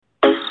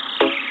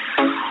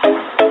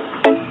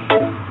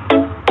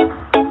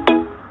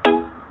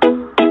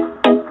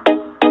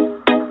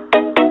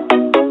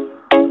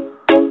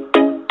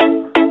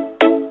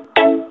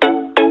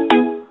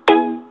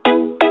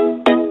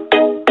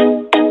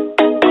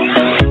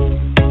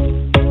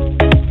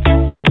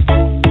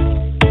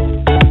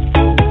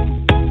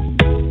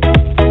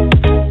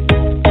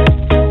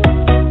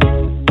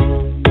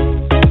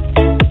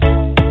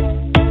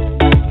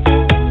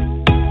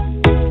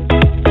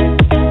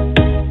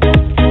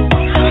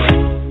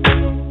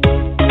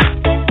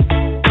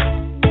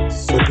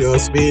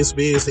Space,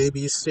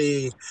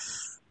 ABC.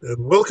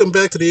 And welcome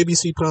back to the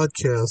ABC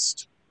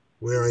podcast,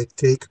 where I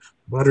take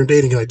modern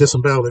dating and I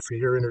disembowel it for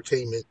your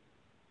entertainment.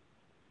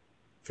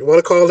 If you want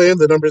to call in,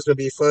 the number is going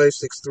to be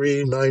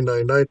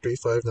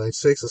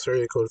 563-999-3596. That's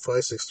area code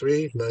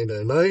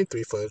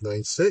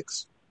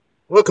 563-999-3596.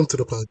 Welcome to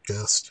the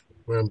podcast,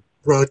 where I'm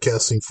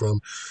broadcasting from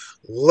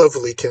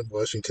lovely Kent,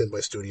 Washington, my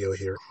studio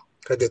here.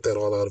 I did that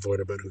all out of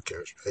order, but who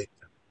cares, right?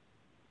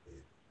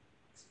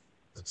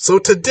 So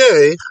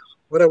today,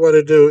 what I want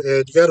to do,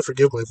 and you got to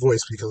forgive my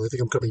voice because I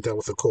think I'm coming down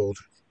with a cold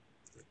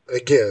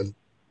again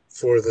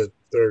for the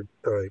third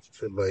time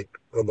in like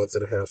a month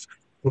and a half.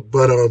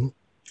 But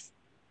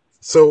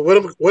so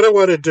what I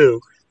want to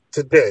do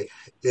today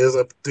is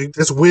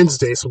it's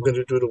Wednesday, so I'm going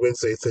to do the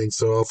Wednesday thing.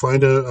 So I'll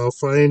find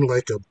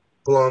like a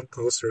blog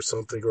post or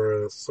something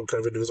or some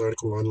kind of a news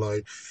article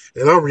online,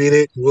 and I'll read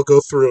it. We'll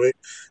go through it,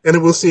 and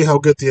then we'll see how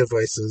good the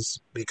advice is.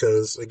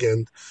 Because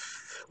again,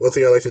 one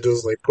thing I like to do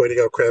is like pointing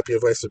out crappy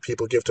advice that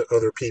people give to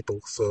other people.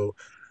 So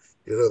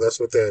that's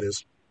what that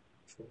is.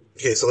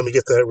 Okay, so let me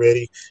get that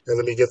ready, and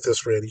let me get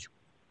this ready.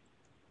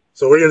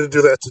 So we're going to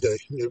do that today.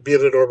 It'll be a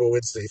normal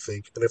Wednesday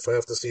thing. And if I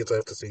have to see it, I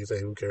have to see it. Hey,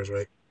 who cares,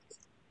 right?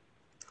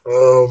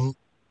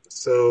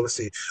 So let's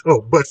see. Oh,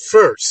 but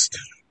first,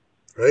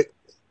 right?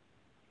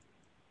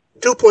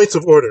 2 points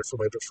of order for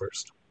my but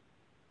first.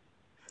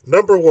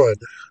 Number one,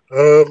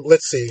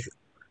 let's see.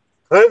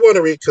 I want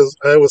to read because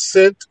I was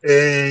sent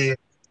a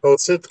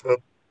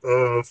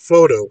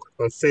photo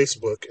on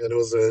Facebook, and it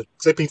was a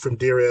clipping from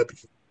Dear Abby.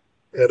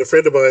 And a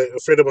friend of mine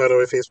on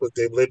my Facebook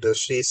named Linda,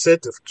 she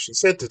sent it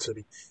to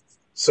me.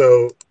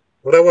 So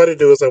what I want to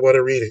do is I want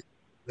to read it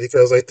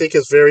because I think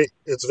it's very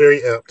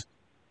apt.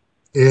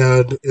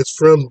 And it's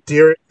from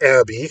Dear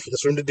Abby.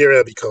 It's from the Dear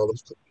Abby column,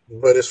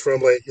 but it's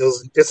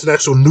an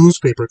actual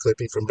newspaper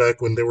clipping from back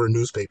when there were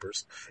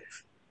newspapers,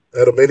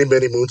 out of many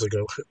many moons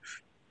ago.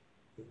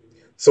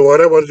 So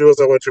what I want to do is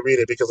I want to read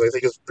it because I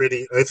think it's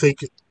pretty. I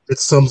think it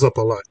sums up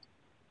a lot.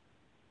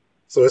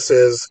 So it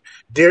says,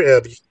 "Dear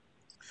Abby,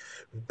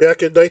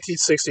 back in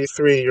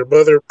 1963, your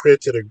mother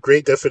printed a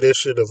great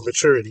definition of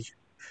maturity."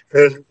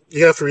 And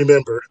you have to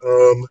remember,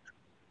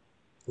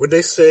 when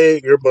they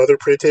say your mother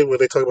printed, when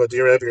they talk about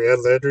Dear Abby or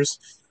Ann Landers,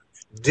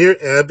 Dear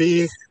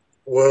Abby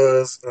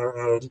was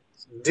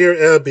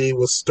Dear Abby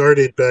was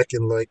started back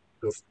in like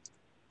the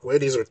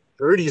 20s or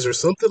 30s or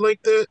something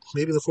like that,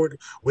 maybe the 40s,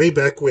 way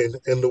back when.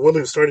 And the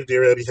woman who started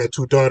Dear Abby had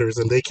two daughters,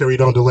 and they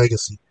carried on the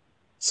legacy.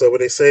 So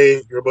when they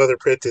say your mother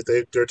printed,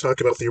 they're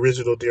talking about the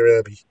original Dear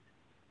Abby.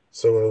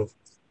 So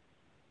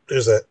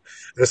there's that.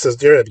 And it says,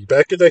 Dear Abby,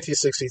 back in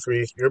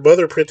 1963, your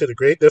mother printed a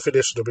great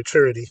definition of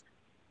maturity.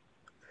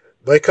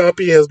 My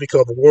copy has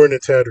become worn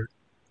and tattered.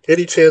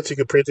 Any chance you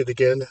could print it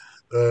again?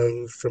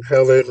 From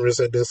Helen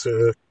Resendez,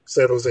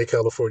 San Jose,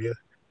 California.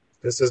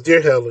 It says,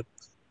 Dear Helen,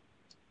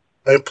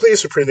 I am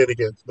pleased to print it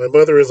again. My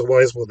mother is a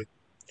wise woman.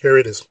 Here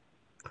it is.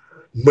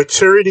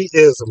 Maturity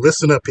is, and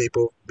listen up,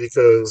 people,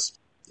 because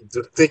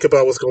think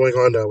about what's going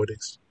on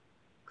nowadays.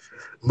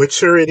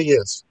 Maturity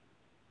is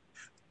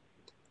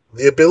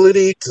the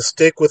ability to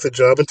stick with a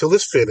job until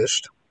it's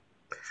finished,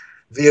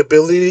 the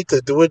ability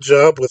to do a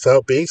job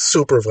without being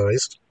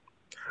supervised,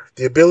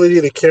 the ability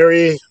to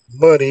carry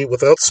money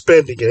without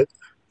spending it,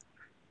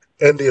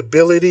 and the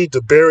ability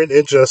to bear an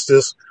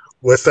injustice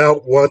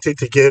without wanting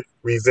to get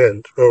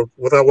revenge or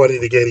without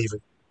wanting to get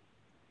even.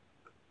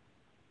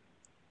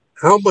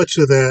 How much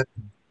of that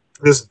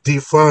just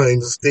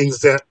defines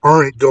things that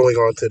aren't going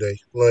on today?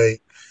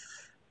 Like,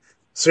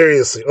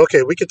 seriously.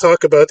 Okay, we can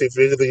talk about the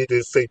ability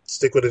to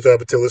stick with a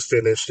job until it's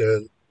finished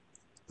and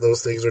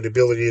those things, or the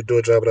ability to do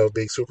a job without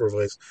being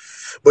supervised.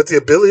 But the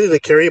ability to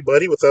carry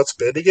money without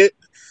spending it,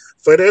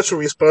 financial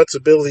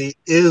responsibility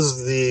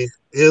is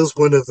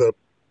one of the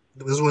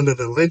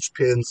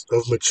linchpins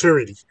of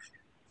maturity.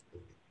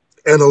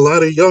 And a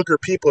lot of younger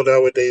people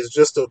nowadays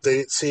just don't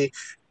see.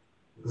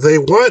 They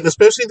want,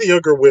 especially the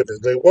younger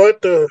women, they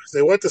want the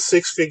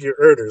 6-figure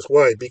earners.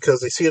 Why? Because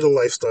they see the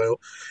lifestyle.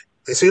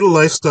 They see the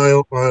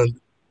lifestyle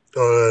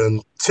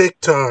on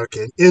TikTok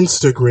and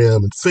Instagram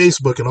and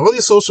Facebook and all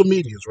these social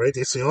medias, right?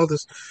 They see all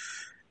this.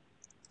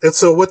 And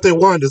so what they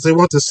want is they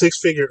want the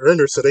 6-figure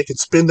earner so they can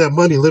spend that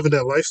money living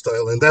that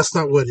lifestyle. And that's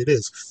not what it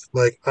is.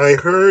 Like I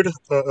heard,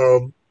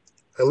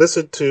 I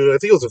listened to, I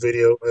think it was a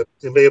video.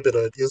 It may have been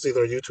it was either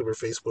on YouTube or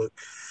Facebook.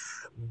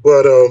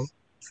 But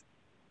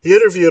he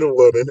interviewed a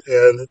woman,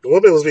 and the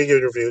woman was being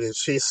interviewed, and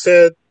she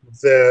said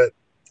that,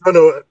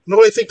 oh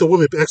no, I think the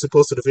woman actually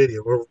posted a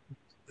video, or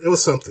it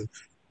was something.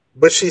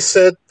 But she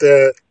said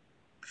that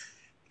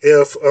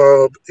if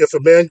a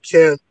man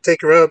can't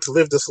take her out to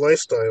live this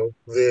lifestyle,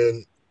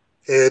 then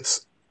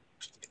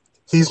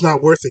he's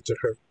not worth it to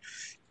her.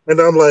 And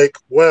I'm like,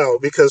 wow,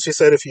 because she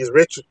said if he's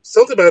rich,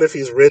 something about if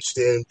he's rich,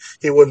 then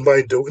he wouldn't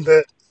mind doing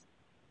that.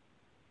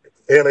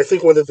 And I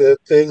think one of the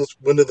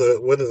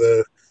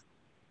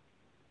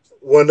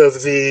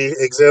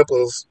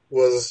examples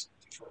was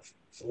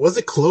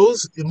it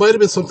clothes? It might have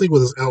been something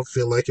with his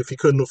outfit, like if he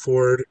couldn't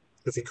afford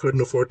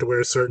to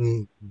wear a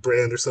certain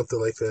brand or something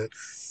like that,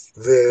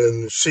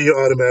 then she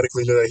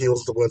automatically knew that he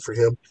was the one for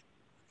him.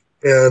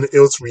 And it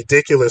was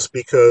ridiculous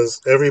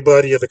because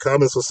everybody in the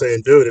comments was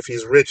saying, "Dude, if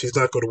he's rich, he's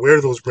not going to wear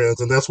those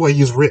brands, and that's why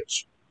he's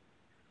rich."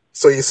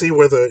 So you see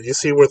where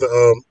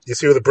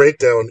the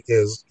breakdown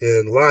is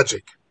in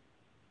logic.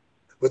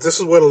 But this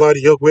is what a lot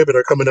of young women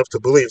are coming up to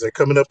believe. They're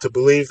coming up to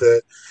believe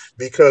that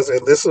because,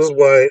 and this is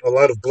why a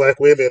lot of black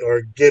women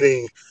are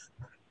getting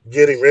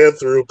ran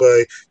through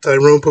by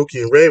Tyrone,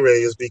 Pookie, and Ray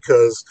Ray, is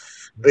because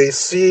they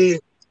see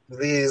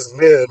these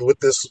men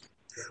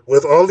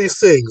with all these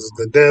things,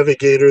 the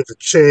navigator, the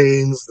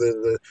chains,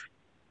 the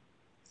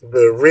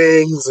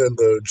rings, and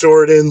the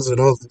Jordans,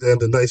 and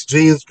the nice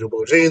jeans,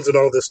 Jumbo jeans, and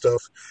all this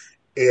stuff,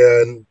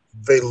 and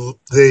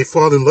they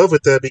fall in love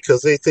with that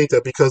because they think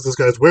that because this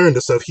guy's wearing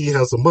this stuff, he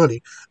has the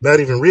money,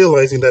 not even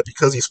realizing that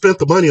because he spent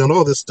the money on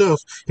all this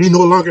stuff, he no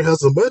longer has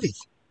the money.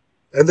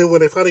 And then when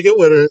they finally get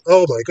with it,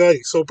 oh my God,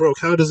 he's so broke.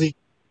 How does he?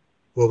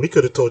 Well, we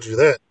could have told you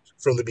that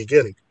from the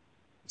beginning.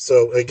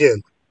 So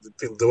again,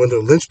 one of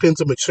the linchpins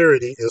of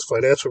maturity is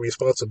financial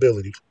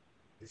responsibility.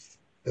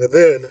 And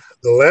then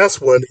the last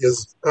one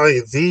is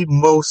probably the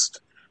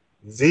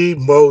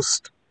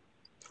most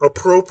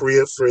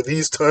appropriate for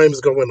these times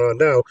going on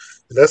now,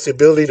 and that's the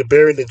ability to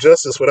bury the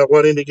injustice without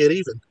wanting to get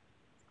even.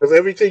 Because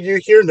everything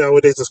you hear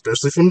nowadays,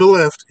 especially from the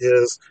left,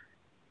 is,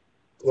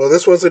 well,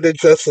 this was an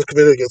injustice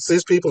committed against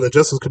these people,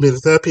 injustice committed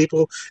against that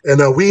people, and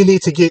now we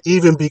need to get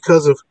even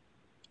because of.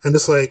 And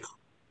it's like,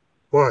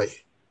 why?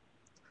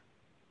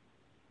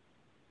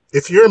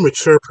 If you're a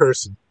mature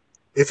person,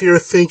 if you're a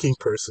thinking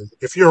person,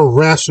 if you're a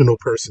rational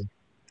person,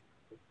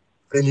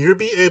 then you'll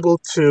be able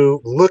to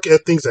look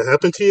at things that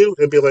happen to you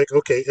and be like,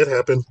 okay, it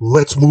happened,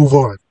 let's move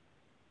on.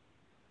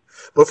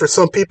 But for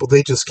some people,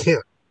 they just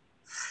can't.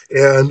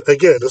 And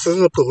again, this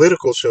isn't a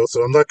political show,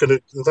 so it's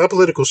not a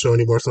political show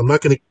anymore, so I'm not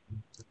going to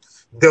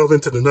delve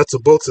into the nuts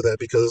and bolts of that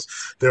because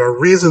there are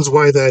reasons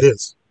why that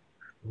is.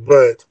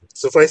 But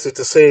suffice it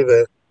to say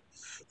that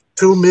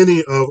too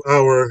many of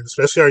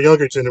especially our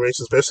younger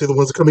generation, especially the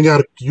ones coming out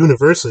of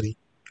university,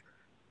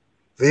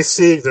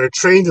 they're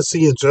trained to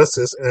see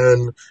injustice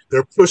and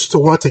they're pushed to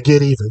want to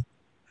get even.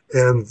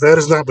 And that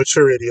is not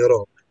maturity at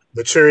all.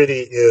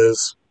 Maturity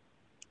is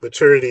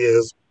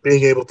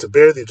being able to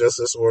bear the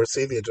injustice or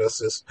see the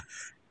injustice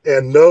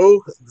and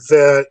know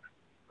that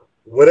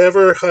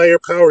whatever higher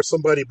power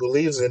somebody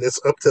believes in, it's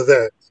up to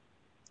that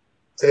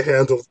to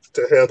handle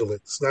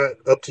it. It's not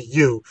up to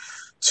you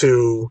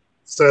to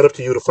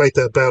fight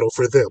that battle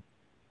for them.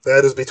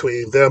 That is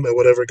between them and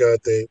whatever God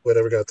they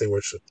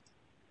worship.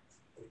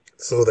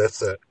 So that's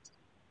that.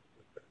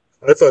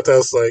 I thought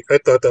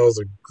that was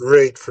a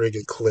great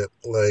friggin' clip.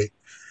 Like,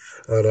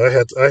 I don't know,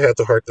 I had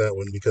to heart that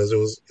one because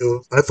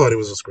I thought it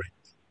was just great.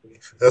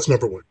 That's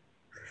number one.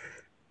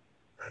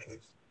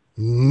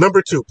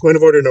 Number two, point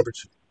of order number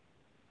two.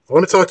 I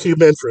want to talk to you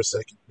men for a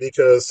second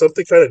because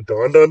something kind of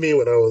dawned on me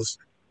when I was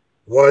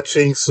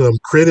watching some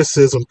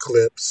criticism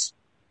clips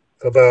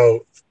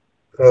about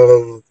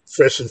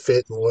Fresh and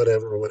Fit and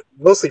whatever,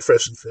 mostly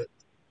Fresh and Fit.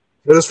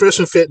 But it was Fresh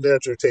and Fit and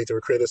Andrew Tate they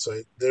were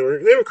criticizing. They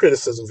were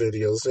criticism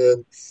videos,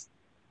 and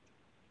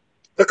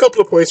a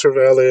couple of points were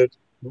valid.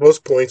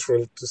 Most points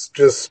were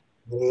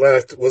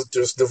was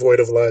just devoid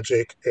of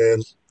logic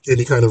and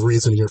any kind of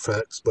reasoning or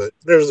facts. But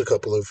there were a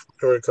couple of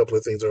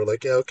things that were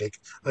like, yeah, okay,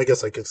 I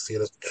guess I could see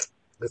it.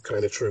 It's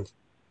kind of true.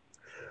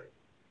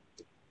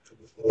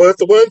 But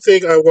the one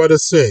thing I want to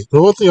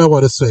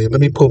say,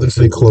 let me pull this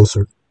thing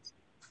closer.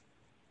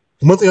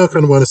 The one thing I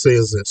kind of want to say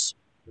is this.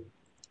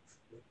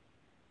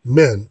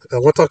 Men, I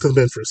want to talk to the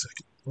men for a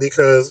second.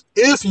 Because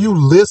if you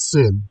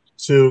listen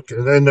to,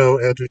 and I know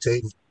Andrew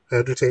Tate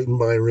and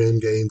Myron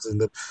Gaines,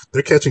 and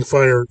they're catching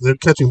fire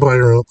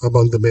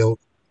among the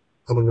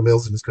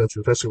males in this country,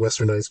 especially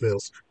westernized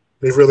males.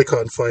 They've really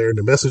caught fire, and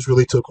the message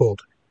really took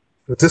hold.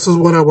 But this is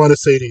what I want to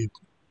say to you,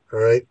 all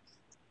right?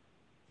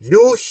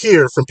 You'll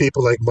hear from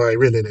people like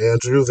Myron and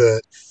Andrew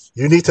that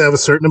you need to have a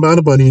certain amount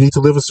of money, you need to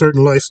live a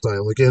certain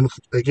lifestyle. Again,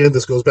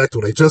 this goes back to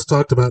what I just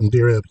talked about in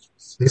Dear Abby.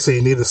 They say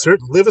you need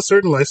live a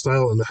certain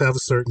lifestyle and have a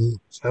certain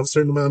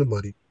amount of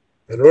money.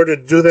 In order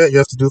to do that, you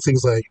have to do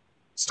things like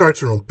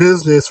start your own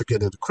business or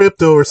get into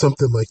crypto or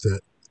something like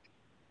that.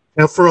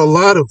 And for a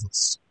lot of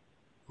us,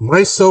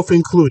 myself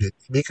included,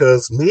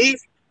 because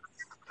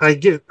I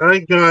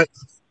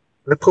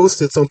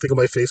posted something on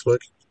my Facebook.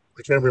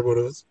 I can't remember what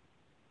it was.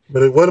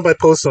 But in one of my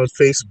posts on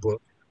Facebook,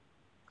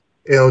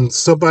 and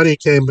somebody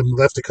came and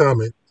left a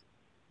comment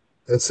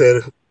and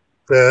said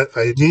that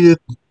I needed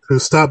to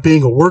stop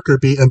being a worker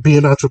bee and be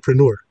an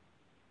entrepreneur.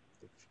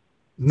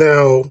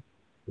 Now,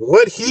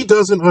 what he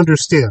doesn't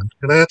understand,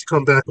 and I had to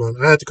come back on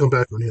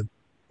him.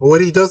 But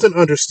what he doesn't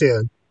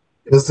understand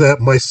is that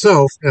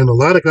myself and a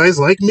lot of guys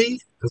like me,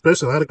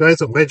 especially a lot of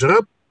guys at my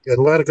job, and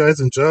a lot of guys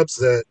in jobs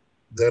that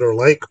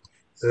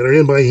are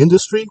in my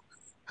industry,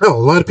 hell, a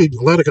lot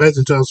of guys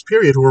in jobs,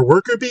 period, who are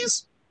worker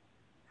bees.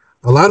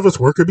 A lot of us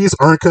worker bees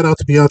aren't cut out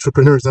to be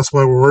entrepreneurs. That's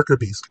why we're worker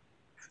bees.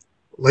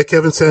 Like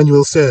Kevin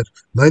Samuel said,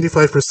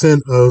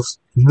 95% of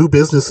new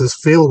businesses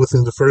fail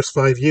within the first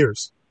 5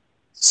 years.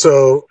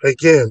 So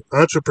again,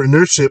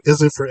 entrepreneurship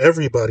isn't for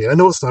everybody. I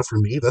know it's not for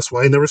me. That's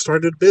why I never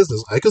started a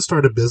business. I could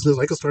start a business.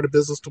 I could start a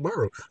business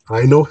tomorrow.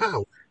 I know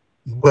how.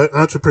 But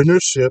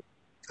entrepreneurship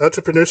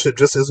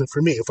just isn't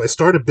for me. If I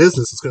start a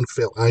business, it's going to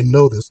fail. I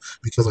know this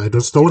because I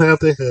just don't have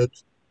the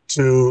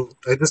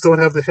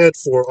head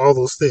for all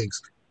those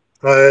things.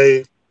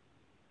 I,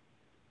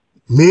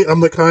 I'm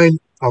the kind,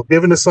 I'll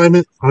give an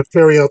assignment, I'll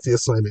carry out the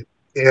assignment.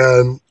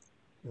 And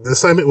the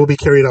assignment will be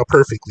carried out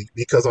perfectly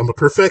because I'm a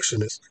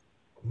perfectionist.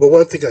 But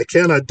one thing I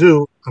cannot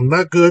do, I'm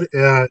good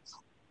at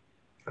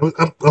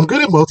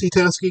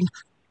multitasking,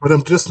 but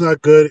I'm just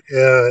not good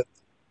at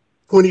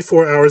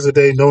 24 hours a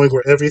day knowing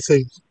where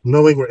everything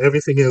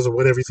is or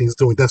what everything's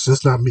doing. That's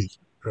just not me.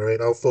 All right.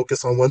 I'll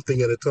focus on one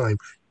thing at a time.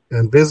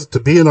 And to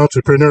be an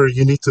entrepreneur,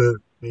 you need to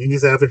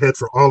have a head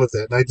for all of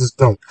that. And I just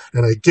don't.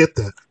 And I get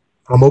that.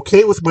 I'm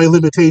okay with my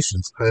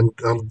limitations. I'm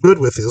good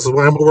with it. This is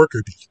why I'm a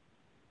worker bee.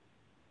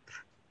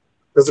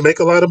 Does it make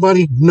a lot of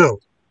money? No.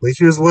 But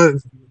here's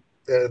what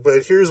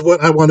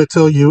I want to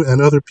tell you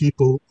and other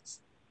people.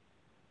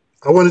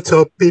 I want to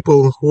tell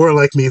people who are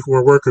like me, who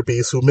are worker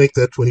bees, who make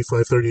that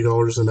 $25,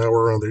 $30 an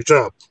hour on their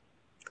job.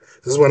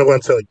 This is what I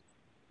want to tell you.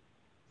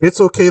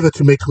 It's okay that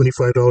you make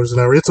 $25 an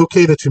hour. It's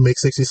okay that you make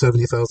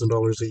 $60,000,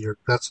 $70,000 a year.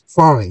 That's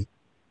fine.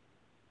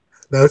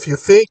 Now, if you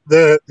think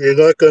that you're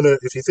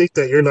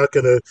not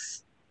gonna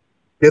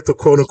get the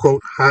quote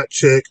unquote hot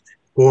chick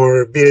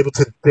or be able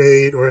to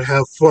date or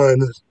have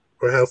fun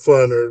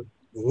or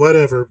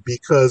whatever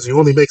because you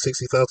only make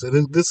 60,000.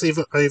 And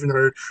I even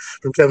heard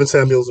from Kevin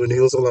Samuels when he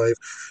was alive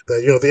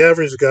that the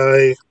average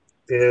guy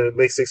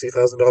makes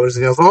 $60,000.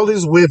 He has all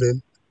these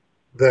women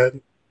that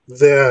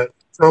that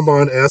come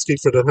on asking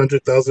for the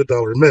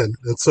 $100,000 men,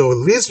 and so at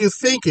least you're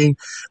thinking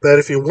that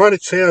if you want a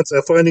chance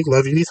at finding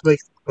love, you need to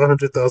make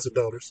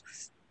 $100,000.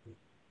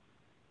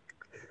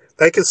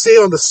 I can see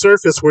on the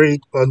surface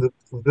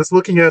just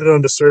looking at it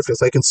on the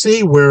surface, I can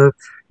see where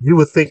you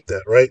would think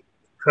that, right?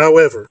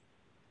 However,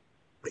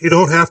 you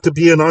don't have to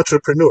be an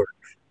entrepreneur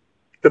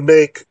to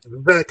make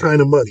that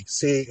kind of money.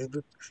 See,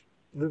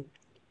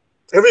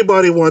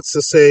 everybody wants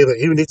to say that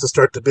you need to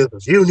start the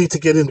business, you need to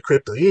get into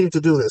crypto, you need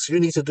to do this, you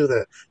need to do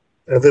that,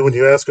 and then when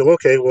you ask them,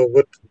 okay, well,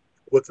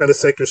 what kind of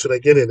sector should I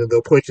get in, and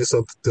they'll point you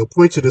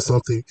to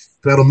something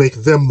that'll make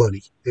them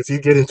money. If you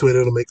get into it,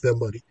 it'll make them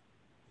money.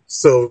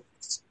 So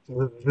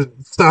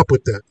stop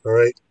with that. All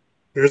right.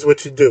 Here's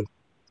what you do.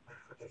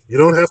 You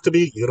don't have to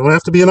be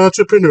an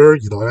entrepreneur.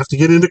 You don't have to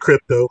get into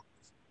crypto.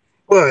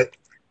 But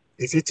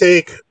if you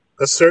take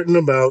a certain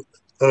amount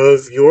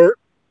of your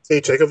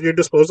paycheck, of your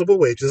disposable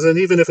wages, and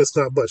even if it's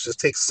not much, just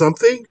take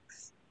something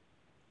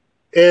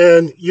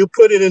and you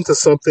put it into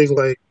something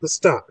like the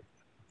stock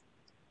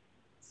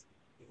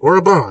or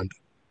a bond.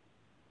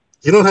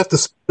 You don't have to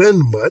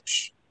spend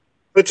much,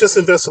 but just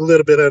invest a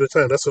little bit at a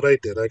time. That's what I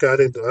did. I got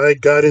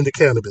into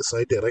cannabis.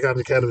 I did. I got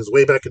into cannabis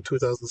way back in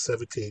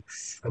 2017.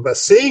 I'm not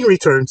seeing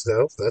returns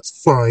now.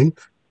 That's fine,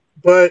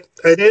 but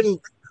I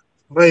didn't.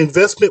 My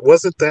investment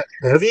wasn't that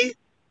heavy,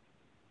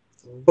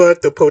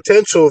 but the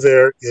potential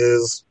there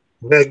is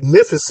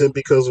magnificent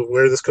because of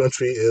where this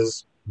country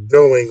is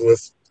going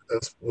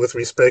with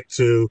respect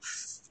to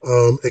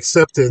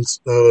acceptance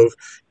of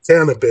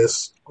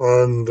cannabis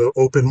on the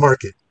open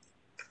market.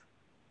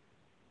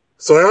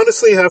 So I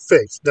honestly have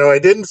faith. Now I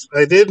didn't.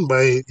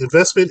 My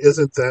investment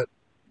isn't that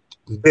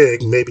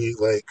big. Maybe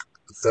like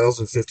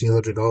 $1,000,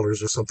 $1,500 or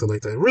something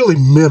like that. Really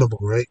minimal,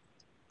 right?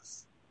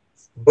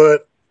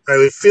 But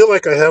I feel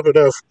like I have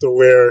enough to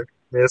where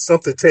if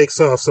something takes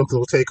off, something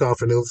will take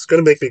off, and it's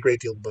going to make me a great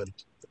deal of money.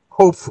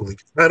 Hopefully,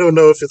 I don't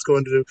know if it's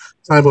going to.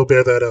 Time will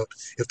bear that out.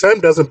 If time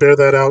doesn't bear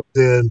that out,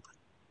 then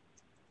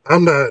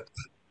I'm not.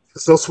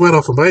 It's no sweat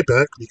off of my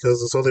back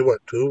because it's only what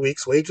 2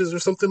 weeks' wages or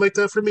something like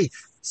that for me.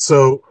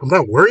 So I'm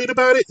not worried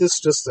about it. It's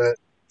just that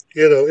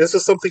it's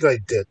just something I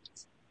did.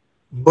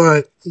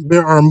 But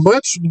there are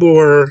much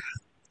more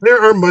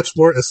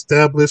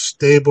established,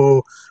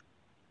 stable,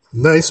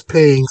 nice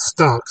paying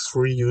stocks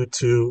for you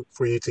to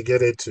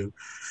get into.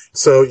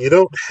 So you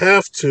don't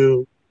have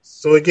to.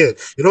 So again,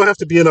 you don't have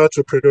to be an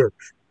entrepreneur.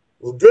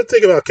 Well, good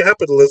thing about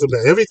capitalism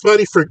that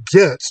everybody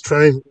forgets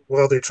trying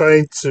while they're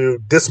trying to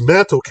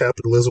dismantle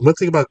capitalism.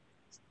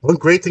 One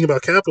great thing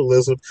about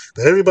capitalism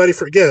that everybody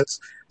forgets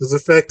is the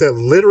fact that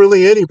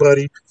literally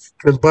anybody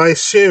can buy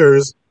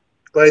shares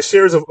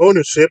of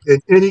ownership in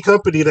any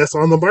company that's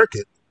on the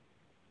market.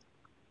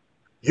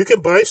 You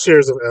can buy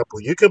shares of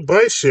Apple. You can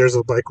buy shares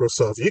of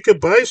Microsoft. You can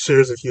buy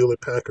shares of Hewlett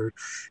Packard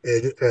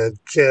and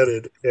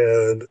Canon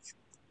and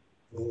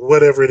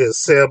whatever it is,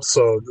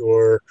 Samsung,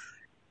 or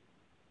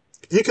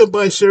you can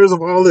buy shares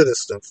of all of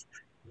this stuff.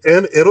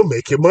 And it'll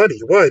make you money.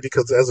 Why?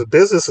 Because as a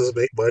businesses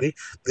make money,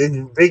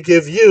 then they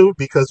give you,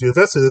 because you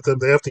invested in them,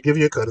 they have to give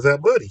you a cut of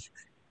that money.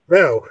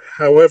 Now,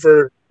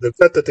 however, the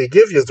cut that they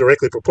give you is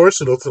directly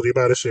proportional to the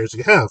amount of shares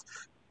you have.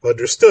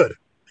 Understood.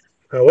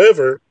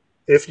 However,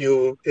 if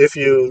you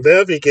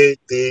navigate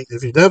the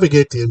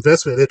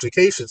investment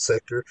education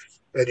sector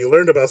and you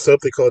learn about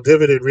something called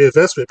dividend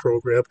reinvestment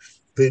program,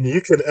 then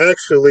you can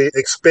actually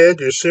expand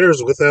your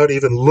shares without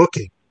even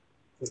looking.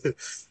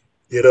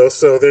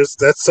 So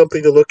that's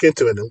something to look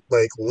into, and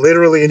like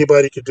literally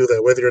anybody can do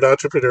that, whether you're an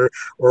entrepreneur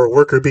or a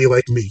worker bee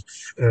like me,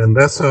 and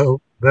that's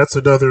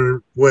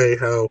another way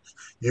how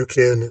you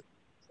can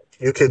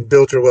you can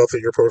build your wealth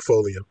in your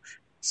portfolio.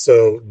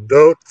 So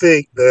don't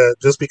think that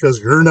just because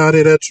you're not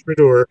an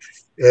entrepreneur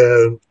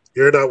and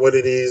you're not one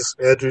of these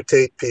Andrew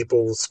Tate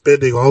people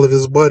spending all of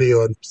his money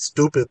on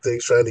stupid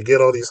things trying to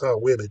get all these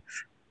hot women.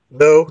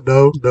 No,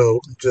 no, no.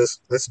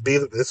 Just let's be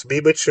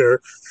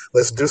mature.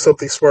 Let's do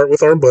something smart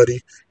with our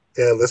money,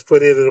 and let's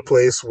put it in a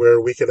place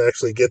where we can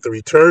actually get the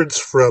returns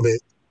from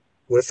it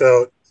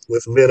without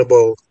with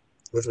minimal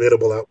with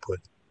minimal output.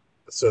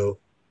 So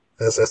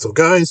that's that. So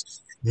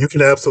guys, you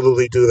can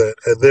absolutely do that.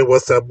 And then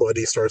once that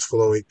money starts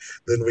flowing,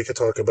 then we can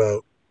talk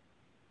about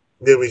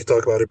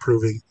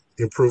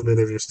improvement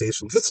of your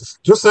station.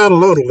 Just that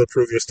alone will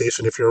improve your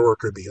station if you're a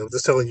worker bee. I'm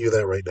just telling you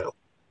that right now.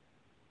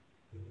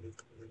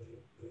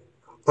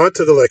 On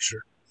to the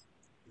lecture.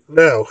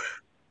 Now,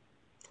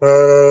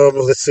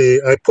 let's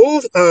see. I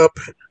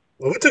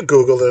went to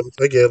Google them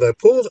again. I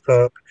pulled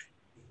up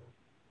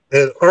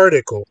an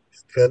article,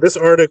 and this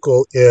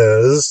article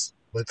is,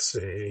 let's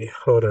see,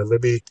 hold on,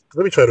 let me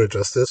try to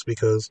adjust this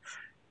because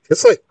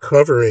it's like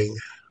covering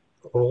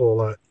a whole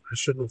lot. I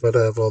shouldn't but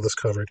have all this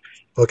covered.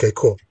 Okay,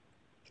 cool.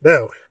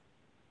 Now,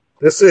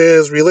 this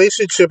is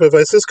relationship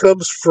advice. This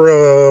comes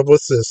from,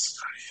 what's this?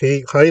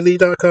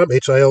 Hiley.com,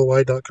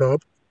 Hily.com.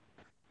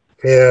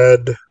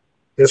 And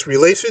it's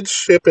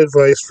relationship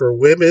advice for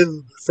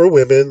women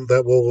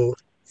that will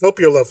help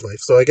your love life.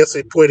 So I guess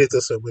they pointed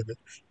this at women.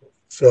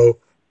 So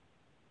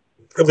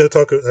I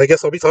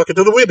guess I'll be talking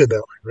to the women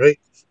now, right?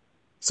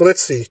 So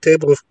let's see.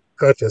 Table of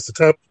contents.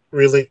 The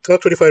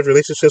top 25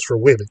 relationships for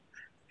women.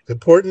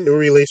 Important new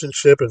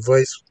relationship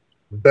advice.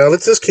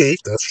 Balance is key.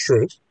 That's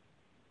true.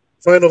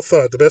 Final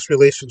thought. The best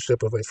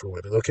relationship advice for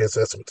women. Okay, so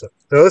that's what's up.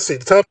 Now let's see.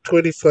 The top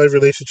 25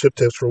 relationship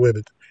tips for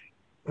women.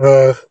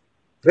 Uh,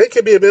 they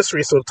can be a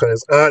mystery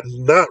sometimes.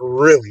 Not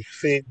really.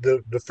 See,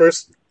 the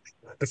first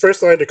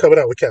line they're coming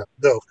out with Cap.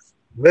 No.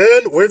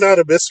 Men, we're not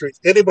a mystery.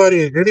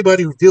 Anybody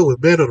who deal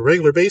with men on a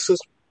regular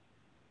basis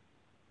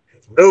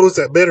knows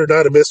that men are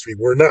not a mystery.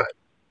 We're not.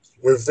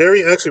 We're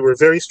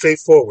very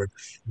straightforward.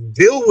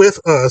 Deal with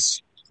us.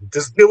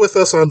 Just deal with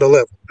us on the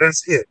level.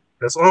 That's it.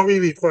 That's all we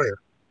require.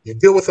 You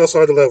deal with us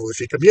on the level. If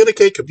you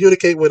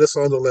communicate with us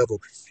on the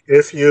level.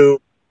 If you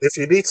if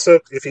you need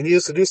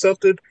us to do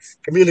something,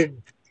 communicate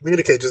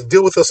communicate. Just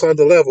deal with us on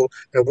the level,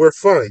 and we're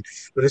fine.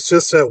 But it's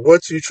just that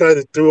once you try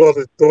to throw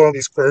all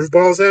these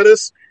curveballs at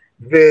us,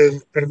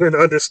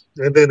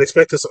 and then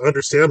expect us to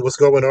understand what's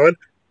going on,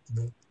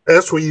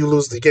 that's where you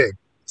lose the game.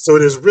 So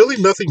there's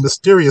really nothing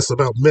mysterious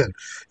about men.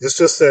 It's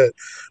just that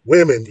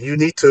women, you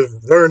need to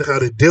learn how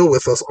to deal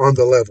with us on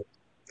the level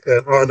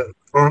and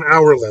on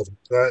our level,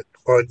 not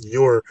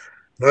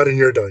in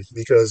your dime,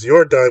 because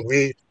your dime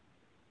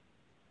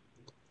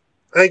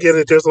I get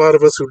it. There's a lot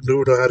of us who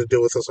do know how to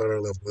deal with us on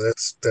our level.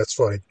 That's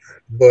fine,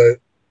 but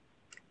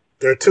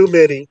there are too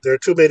many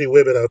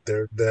women out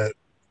there that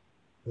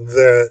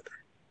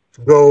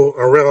go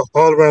around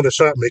all around the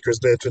shop maker's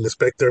bench and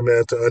expect their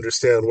man to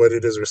understand what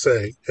it is they're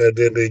saying, and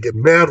then they get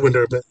mad when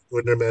their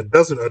man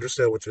doesn't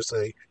understand what you're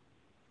saying,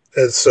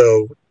 and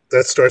so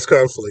that starts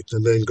conflict.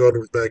 And then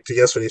going back to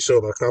yesterday's show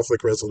about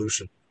conflict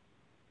resolution.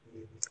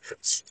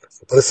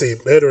 Let's see,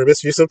 man or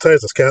miss you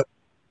sometimes. It's Cap.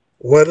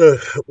 One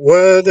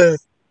that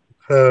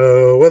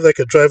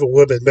could drive a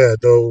woman mad.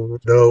 No,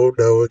 no,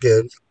 no.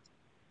 Again,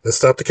 let's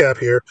stop the cap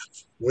here.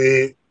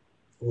 We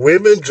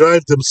Women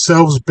drive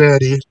themselves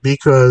batty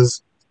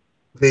because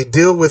they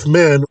deal with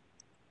men.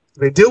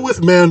 They deal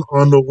with men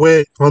on the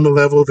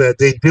level that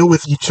they deal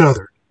with each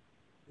other.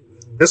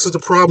 This is the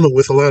problem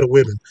with a lot of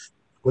women.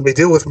 When they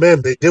deal with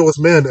men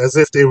as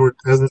if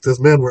these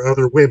men were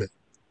other women.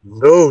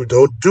 No,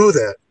 don't do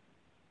that.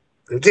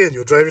 Again,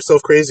 you'll drive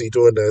yourself crazy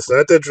doing that. It's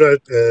not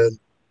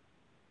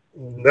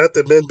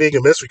that men being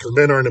a mystery, because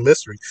men aren't a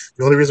mystery.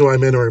 The only reason why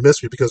men are a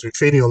mystery is because you're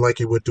treating them like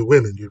you would do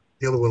women. You're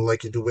dealing with them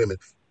like you do women.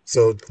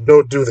 So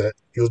don't do that.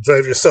 You'll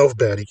drive yourself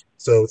batty.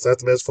 So it's not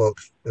the man's fault.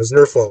 It's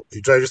your fault.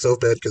 You drive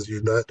yourself batty because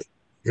you're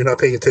not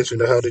paying attention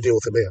to how to deal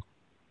with a man.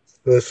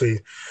 Let's see.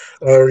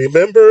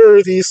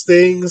 Remember these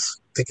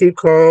things to keep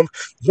calm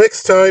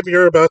next time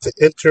you're about to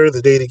enter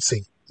the dating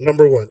scene.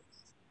 Number one,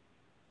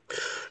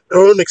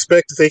 don't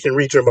expect that they can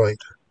read your mind.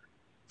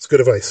 It's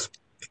good advice.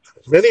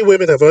 Many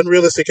women have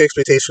unrealistic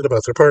expectations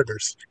about their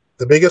partners.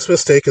 The biggest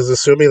mistake is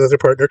assuming that their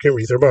partner can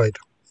read their mind.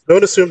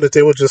 Don't assume that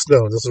they will just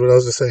know. This is what I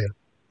was just saying.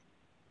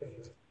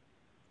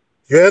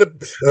 You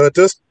had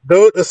just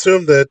don't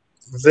assume that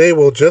they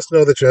will just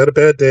know that you had a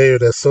bad day or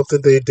that something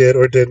they did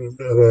or didn't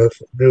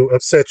do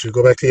upset you.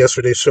 Go back to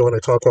yesterday's show and I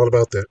talk all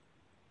about that.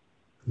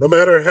 No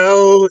matter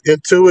how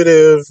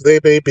intuitive they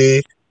may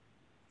be,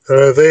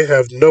 they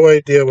have no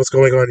idea what's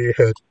going on in your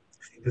head.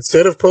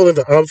 Instead of pulling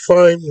the "I'm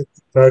fine"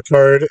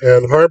 card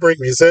and harboring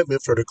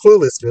resentment for the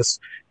cluelessness,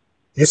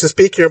 you should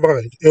speak your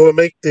mind. It will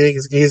make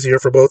things easier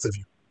for both of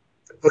you.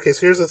 Okay,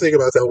 so here's the thing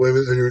about that,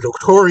 women, and you're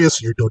notorious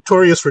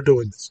for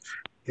doing this.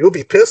 You'll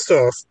be pissed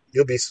off.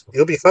 You'll be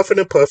huffing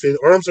and puffing,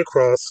 arms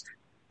across,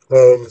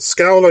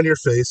 scowl on your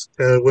face,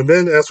 and when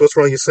men ask what's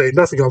wrong, you say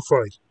nothing. I'm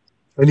fine.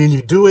 And then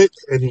you do it,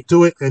 and you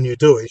do it, and you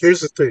do it.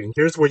 Here's the thing.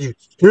 Here's where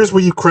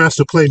you crash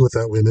the plane with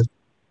that, women.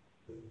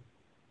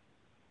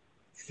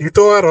 You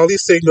throw out all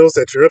these signals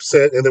that you're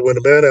upset, and then when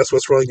the man asks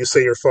what's wrong, you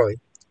say you're fine.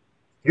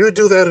 You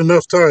do that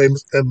enough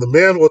times, and the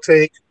man will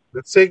take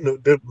the signal.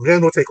 The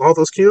man will take all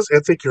those cues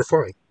and think you're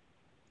fine.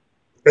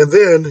 And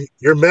then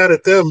you're mad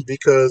at them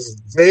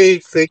because they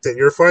think that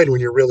you're fine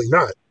when you're really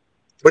not.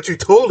 But you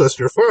told us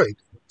you're fine.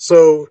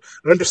 So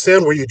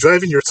understand where you're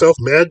driving yourself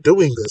mad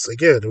doing this.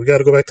 Again, we got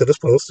to go back to this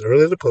post.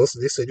 Earlier in the post,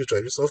 they said you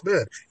drive yourself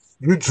mad.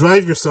 You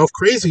drive yourself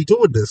crazy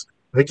doing this.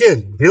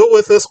 Again, deal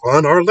with us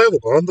on our level,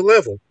 on the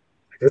level.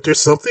 If there's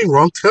something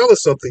wrong, tell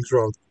us something's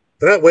wrong.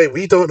 That way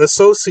we don't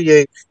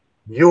associate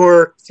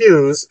your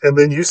cues and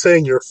then you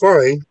saying you're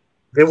fine,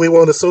 then we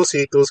won't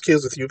associate those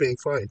cues with you being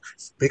fine.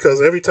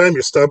 Because every time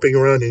you're stomping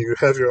around and you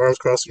have your arms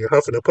crossed and you're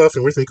huffing and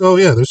puffing, we think, oh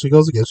yeah, there she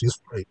goes again, she's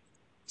fine.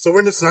 So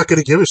we're just not going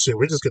to give a shit.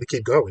 We're just going to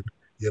keep going,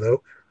 you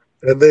know?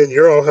 And then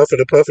you're all huffing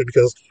and puffing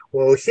because,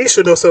 well, he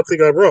should know something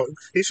I'm wrong.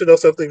 He should know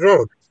something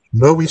wrong.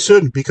 No, we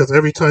shouldn't, because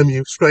every time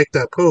you strike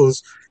that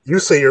pose, you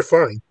say you're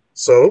fine.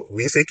 So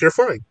we think you're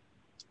fine.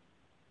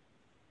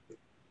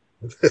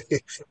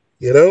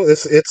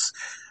 It's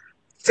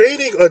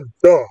training a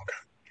dog.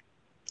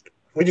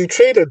 When you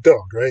train a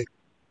dog, right?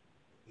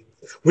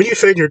 When you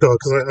train your dog,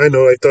 because I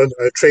know I've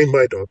trained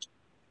my dog.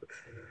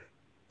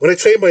 When I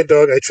train my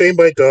dog, I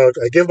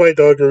give my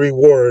dog a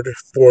reward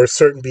for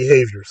certain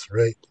behaviors,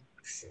 right?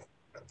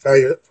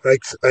 I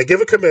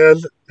give a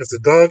command. If the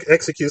dog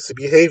executes the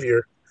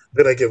behavior,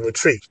 then I give him a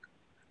treat.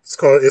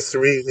 It's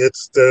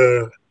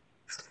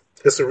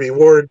a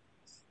reward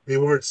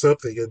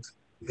something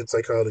in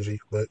psychology,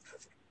 but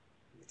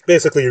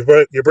basically your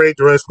brain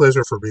derives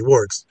pleasure from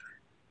rewards,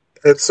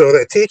 and so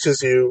that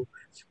teaches you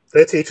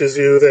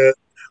that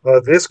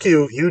this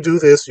cue, you do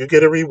this, you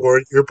get a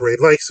reward, your brain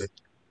likes it.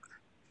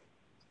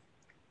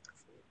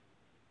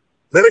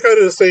 Then I kind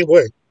of the same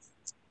way.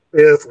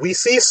 If we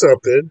see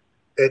something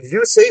and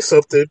you say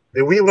something,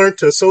 then we learn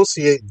to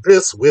associate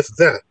this with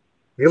that.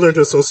 We learn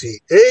to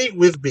associate A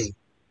with B.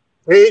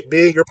 A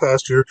being your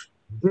posture,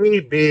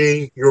 B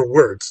being your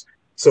words.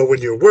 So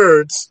when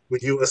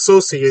you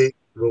associate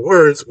the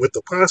words with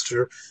the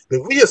posture,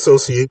 then we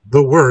associate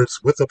the words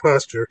with the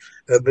posture,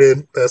 and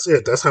then that's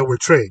it. That's how we're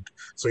trained.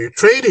 So you're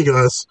training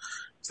us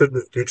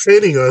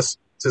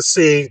to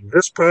see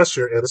this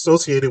posture and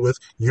associate it with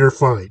you're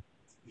fine.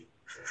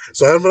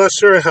 So I'm not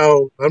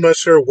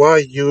sure why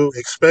you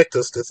expect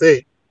us to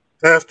think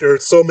after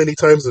so many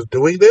times of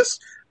doing this,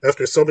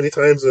 after so many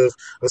times of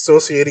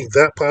associating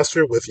that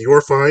posture with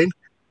you're fine,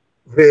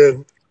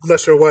 then I'm not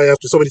sure why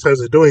after so many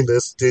times of doing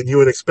this, then you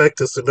would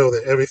expect us to know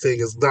that everything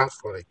is not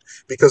fine.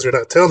 Because you're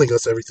not telling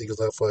us everything is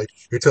not fine.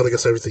 You're telling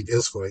us everything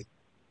is fine.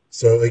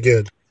 So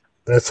again,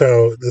 this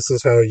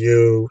is how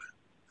you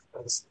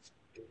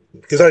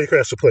because how you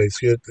crash the planes.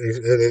 Again,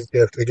 you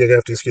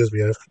have to excuse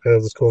me. I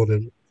have this cold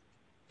and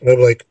I'm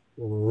like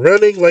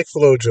running like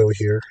Flojo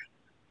here.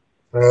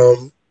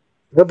 Um,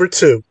 Number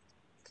two,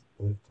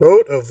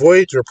 don't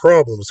avoid your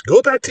problems.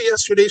 Go back to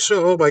yesterday's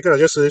show. Oh my god,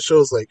 yesterday's show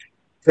is like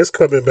it's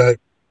coming back,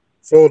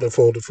 fold and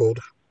fold and fold.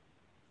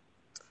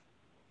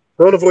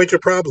 Don't avoid your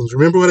problems.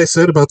 Remember what I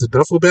said about the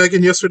duffel bag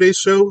in yesterday's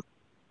show?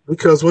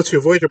 Because once you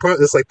avoid your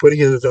problem, it's like putting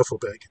it in a duffel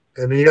bag,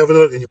 and then you have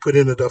another, and you put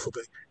it in a duffel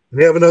bag. And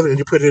you have another, and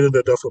you put it in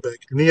a duffel bag.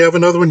 And then you have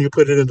another one, and you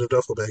put it in a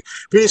duffel bag.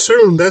 Pretty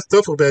soon, that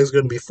duffel bag is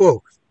going to be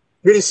full.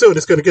 Pretty soon,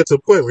 it's going to get to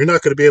a point where you're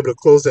not going to be able to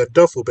close that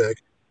duffel bag.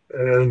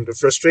 And the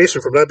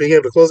frustration from not being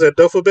able to close that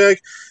duffel bag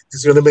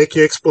is going to make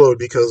you explode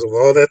because of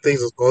all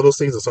those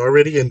things that's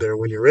already in there.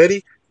 When you're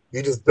ready,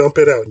 you just dump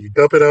it out, and you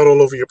dump it out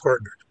all over your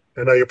partner.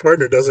 And now your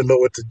partner doesn't know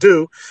what to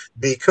do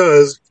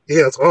because he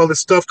has all this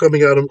stuff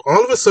coming at him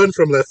all of a sudden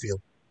from left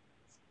field.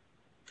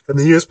 And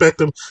then you expect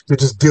them to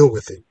just deal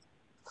with it.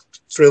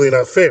 It's really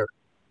not fair.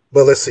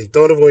 But let's see.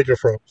 Don't avoid your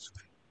problems.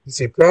 You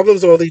see,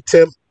 problems only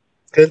tend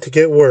to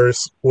get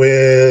worse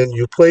when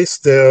you place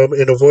them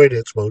in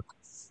avoidance mode.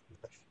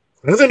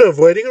 Rather than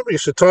avoiding them, you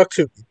should talk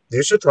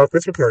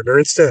with your partner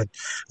instead.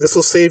 This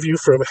will save you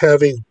from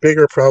having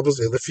bigger problems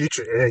in the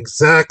future.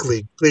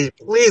 Exactly.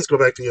 Please go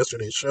back to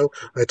yesterday's show.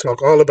 I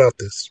talk all about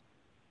this.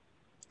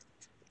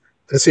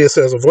 And see, it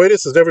says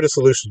avoidance is never the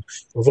solution.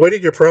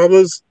 Avoiding your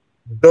problems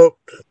don't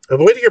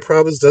Avoiding your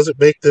problems doesn't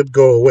make them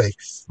go away.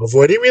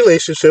 Avoiding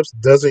relationships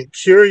doesn't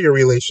cure your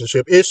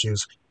relationship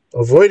issues.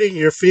 Avoiding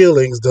your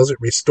feelings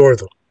doesn't restore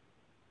them.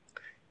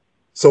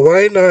 So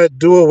why not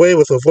do away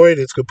with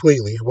avoidance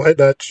completely? Why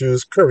not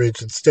choose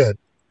courage instead?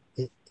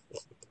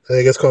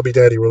 I guess Call Me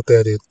Daddy wrote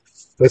that in.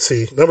 Let's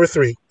see. Number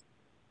 3.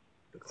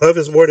 Love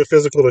is more than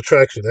physical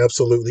attraction.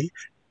 Absolutely.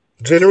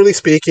 Generally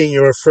speaking,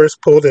 you're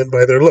first pulled in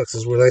by their looks,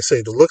 is what I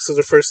say. The looks are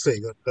the first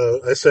thing.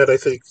 I said, I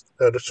think,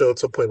 on the show at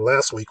some point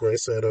last week where I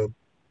said,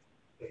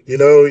 you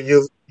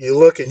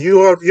look and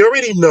you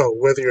already know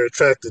whether you're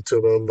attracted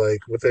to them, like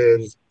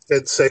within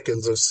 10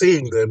 seconds of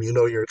seeing them, you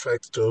know you're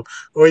attracted to them,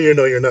 or you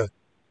know you're not.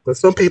 But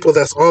some people,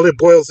 that's all it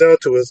boils down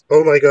to is,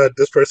 oh my God,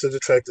 this person's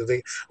attractive.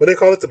 What they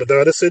call it, the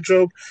Madonna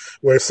syndrome,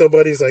 where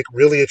somebody's like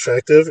really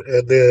attractive,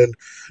 and then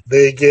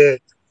they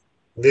get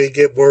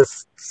more,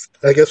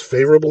 I guess,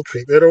 favorable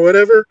treatment or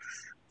whatever.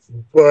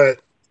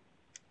 But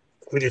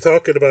when you're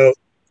talking about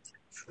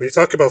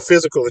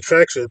physical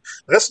attraction,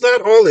 that's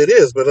not all it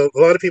is. But a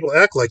lot of people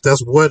act like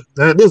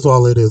that is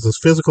all it is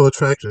physical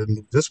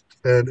attraction.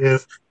 And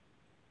if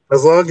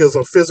as long as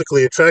I'm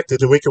physically attracted,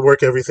 then we can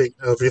work everything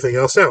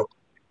else out.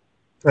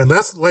 And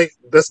that's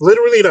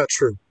literally not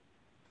true.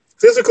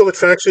 Physical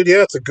attraction,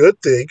 yeah, it's a good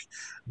thing,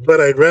 but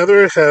I'd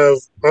rather have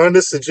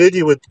honest and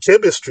genuine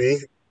chemistry,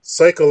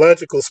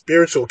 psychological,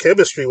 spiritual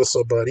chemistry with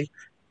somebody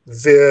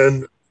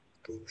than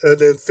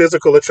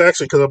physical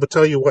attraction. Because I'm gonna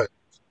tell you what,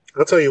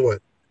 I'll tell you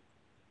what.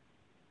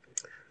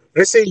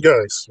 I've seen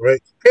guys,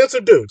 right,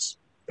 handsome dudes.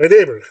 My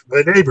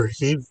neighbor,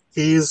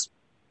 he's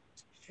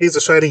a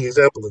shining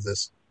example of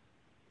this.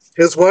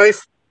 His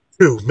wife,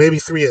 two, maybe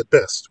three at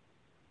best.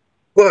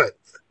 But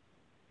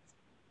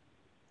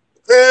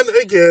then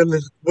again,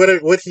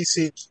 what he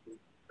sees,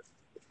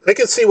 I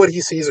can see what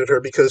he sees in her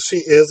because she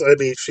is. I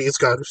mean, she's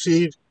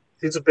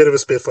a bit of a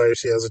spitfire.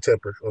 She has a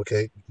temper.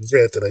 Okay,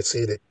 granted, I've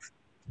seen it,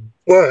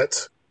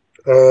 but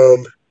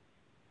um,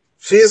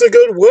 she is a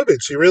good woman.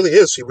 She really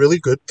is. She really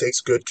good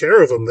takes good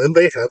care of him, and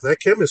they have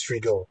that chemistry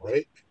going,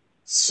 right?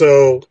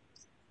 So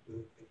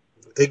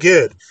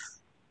again,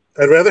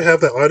 I'd rather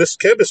have that honest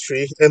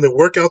chemistry and then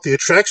work out the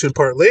attraction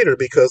part later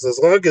because as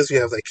long as you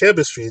have that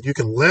chemistry and you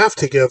can laugh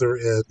together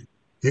and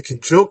you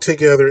can joke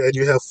together and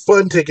you have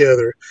fun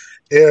together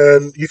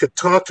and you can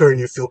talk to her and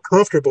you feel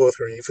comfortable with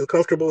her and you feel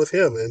comfortable with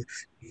him. And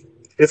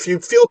if you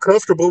feel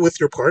comfortable with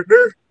your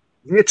partner,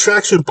 the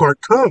attraction part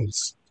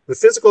comes. The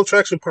physical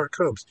attraction part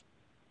comes.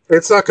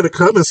 It's not going to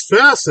come as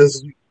fast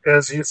as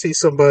you see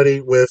somebody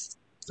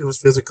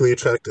who's physically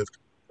attractive.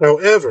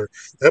 However,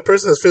 that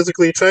person that's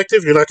physically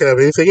attractive, you're not going to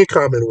have anything in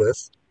common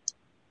with.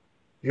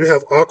 You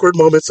have awkward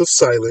moments of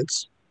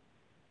silence.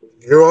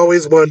 You're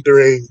always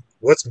wondering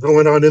what's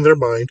going on in their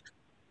mind.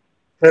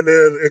 And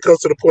then it comes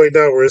to the point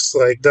now where it's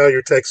like, now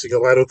you're texting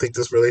them, I don't think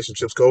this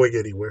relationship's going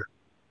anywhere.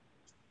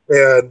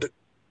 And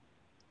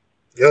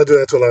y'all do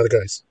that to a lot of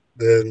guys.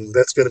 Then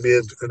that's going to be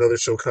another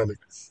show coming.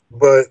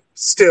 But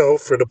still,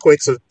 for the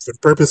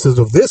purposes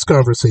of this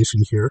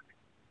conversation here,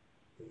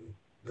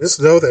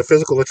 just know that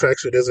physical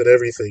attraction isn't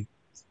everything.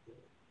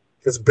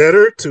 It's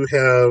better to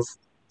have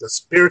a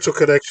spiritual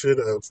connection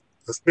of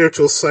a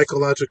spiritual,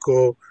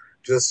 psychological,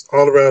 just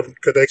all around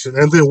connection,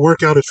 and then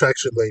work out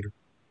attraction later.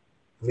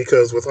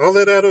 Because with all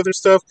that other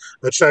stuff,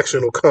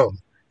 attraction will come.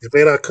 It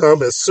may not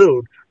come as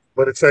soon,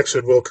 but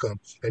attraction will come,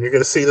 and you're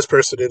going to see this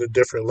person in a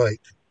different light.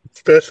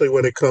 Especially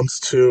when it comes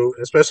to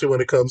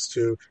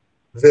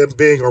them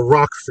being a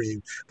rock for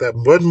you. That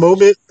one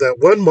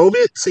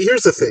moment. See,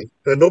 here's the thing,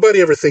 and nobody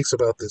ever thinks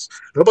about this.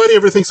 Nobody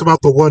ever thinks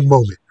about the one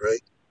moment,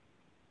 right?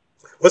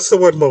 What's the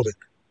one moment?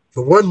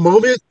 The one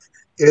moment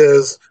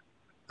is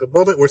the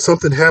moment where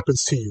something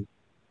happens to you,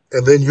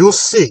 and then you'll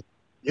see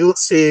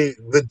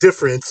the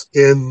difference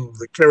in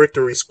the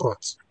character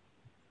response.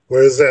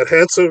 Whereas that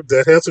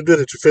handsome dude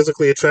that you're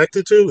physically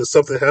attracted to, if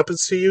something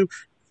happens to you,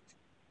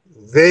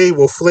 they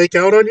will flake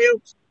out on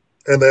you,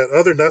 and that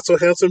other not so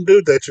handsome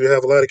dude that you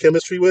have a lot of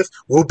chemistry with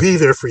will be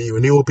there for you,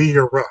 and he will be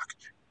your rock.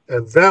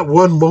 And that's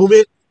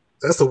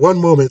the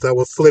one moment that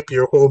will flip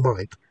your whole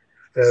mind.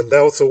 And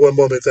that was the one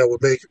moment that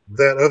would make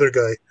that other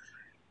guy,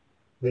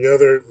 the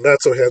other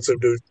not so handsome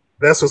dude,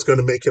 that's what's going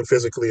to make him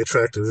physically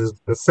attractive is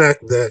the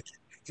fact that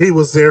he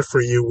was there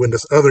for you when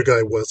this other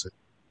guy wasn't.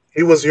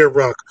 He was your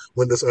rock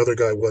when this other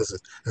guy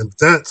wasn't. And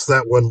that's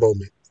that one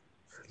moment.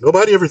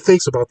 Nobody ever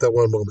thinks about that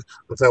one moment,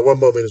 but that one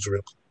moment is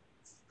real.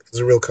 It's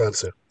a real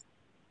concept.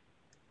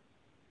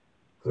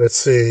 Let's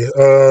see.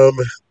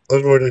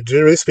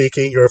 Generally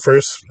speaking, you're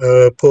first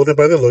pulled in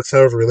by the looks.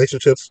 However,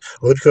 relationships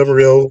only become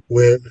real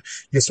when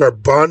you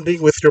start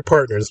bonding with your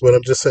partner, is what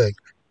I'm just saying.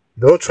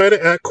 Don't try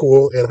to act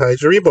cool and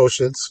hide your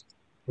emotions,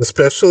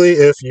 especially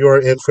if you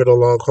are in for the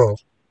long haul.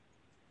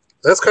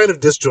 That's kind of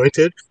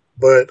disjointed,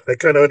 but I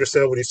kind of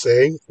understand what he's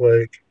saying.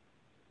 Like,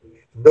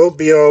 don't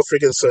be all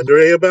freaking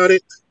tsundere about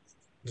it.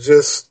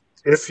 Just,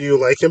 if you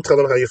like him, tell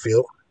him how you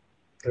feel.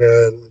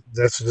 And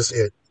that's just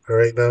it. All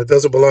right. Now, it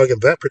doesn't belong in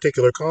that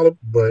particular column,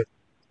 but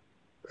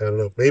I don't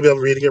know. Maybe I'm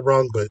reading it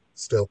wrong, but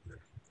still.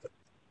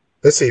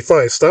 Let's see.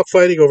 5. Stop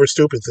fighting over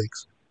stupid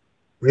things.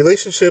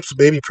 Relationships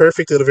may be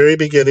perfect in the very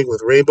beginning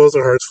with rainbows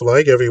and hearts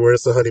flying everywhere.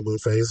 It's the honeymoon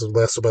phase and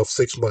lasts about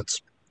 6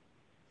 months.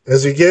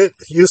 As you get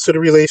used to the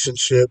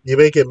relationship, you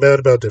may get mad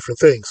about different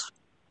things.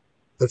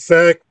 The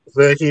fact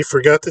that he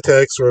forgot the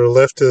text or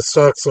left his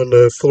socks on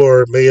the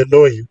floor may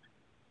annoy you.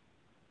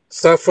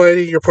 Stop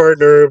fighting your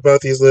partner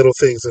about these little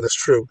things, and it's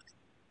true.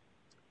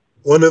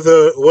 One of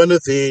the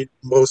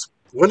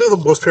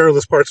most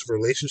perilous parts of a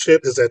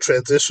relationship is that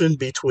transition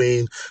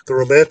between the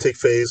romantic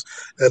phase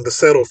and the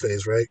settle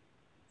phase, right?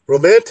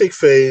 Romantic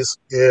phase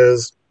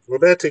lasts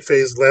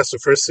the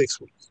first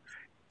 6 weeks.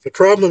 The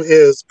problem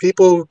is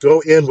people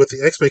go in with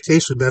the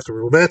expectation that the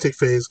romantic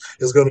phase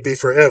is going to be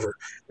forever,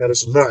 and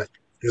it's not.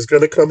 there's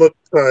going to come a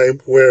time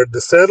where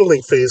the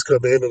settling phase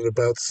come in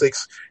about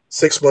 6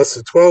 months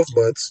to 12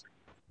 months,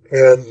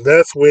 and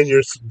that's when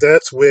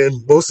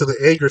most of the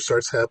anger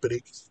starts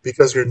happening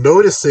because you're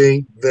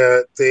noticing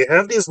that they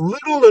have these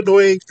little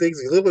annoying things,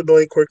 these little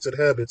annoying quirks and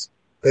habits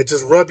that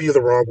just rub you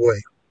the wrong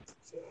way.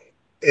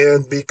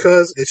 And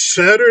because it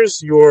shattered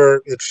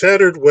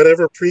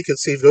whatever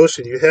preconceived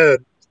notion you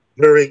had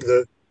during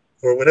the,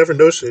 or whatever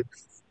notion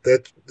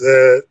that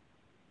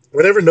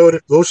whatever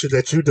notion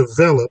that you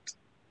developed,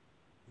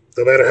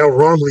 no matter how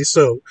wrongly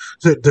so,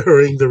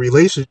 during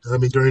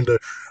the during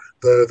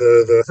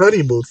the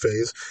honeymoon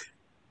phase,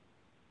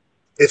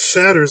 it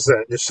shatters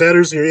that. It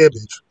shatters your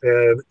image,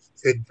 and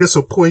it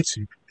disappoints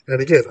you.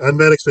 And again,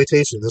 unmet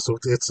expectation. It's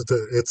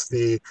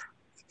the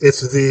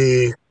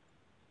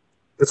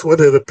it's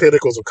one of the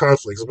pinnacles of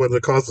conflict. It's one of the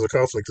causes of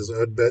conflict is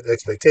unmet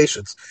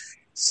expectations.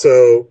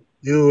 So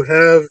you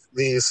have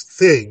these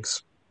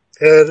things,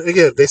 and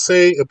again, they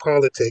say in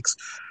politics,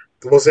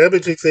 the most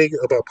damaging thing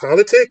about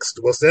politics,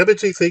 the most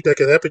damaging thing that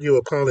can happen to you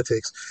in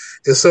politics,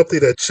 is something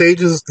that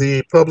changes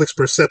the public's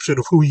perception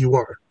of who you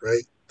are.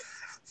 Right?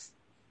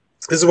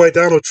 This is why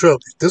Donald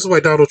Trump. This is why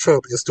Donald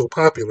Trump is still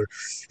popular,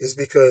 is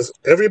because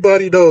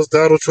everybody knows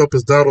Donald Trump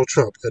is Donald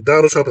Trump, and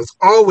Donald Trump has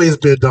always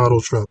been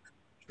Donald Trump.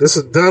 This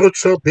is Donald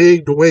Trump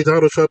being the way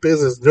Donald Trump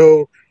is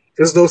no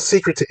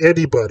secret to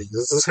anybody.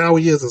 This is how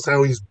he is. This is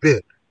how he's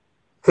been.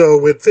 So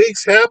when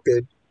things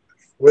happen,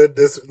 when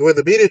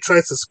the media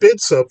tries to spin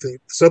something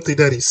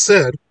that he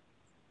said,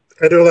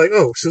 and they're like,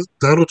 oh, it's just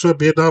Donald Trump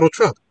being Donald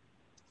Trump.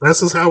 That's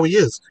just how he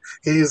is.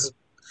 He's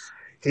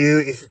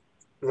he.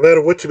 No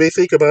matter what you may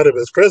think about him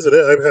as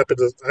president,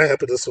 I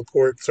happen to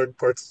support certain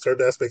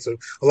aspects of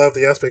a lot of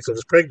the aspects of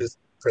his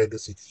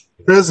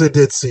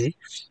presidency.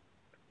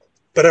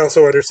 But I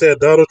also understand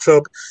Donald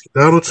Trump.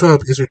 Donald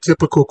Trump is your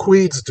typical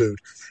Queens dude,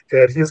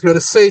 and he's going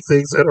to say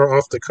things that are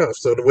off the cuff.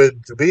 So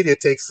when the media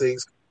takes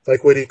things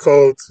like when he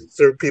called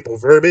certain people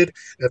vermin,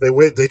 and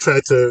they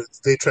tried to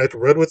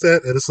run with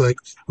that, and it's like,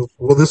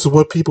 well, this is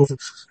what people.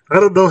 I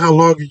don't know how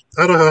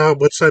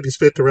much time he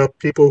spent around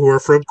people who are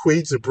from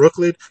Queens and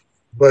Brooklyn,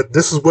 but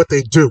this is what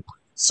they do.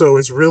 So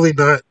it's really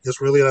not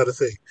a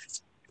thing.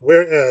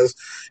 Whereas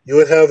you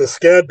would have a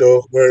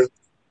scandal where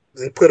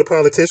they put a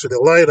politician, they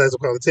lionize a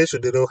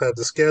politician, they don't have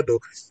the scandal.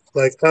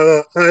 Like,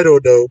 I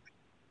don't know,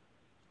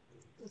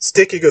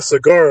 sticking a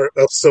cigar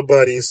up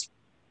somebody's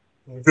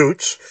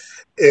gooch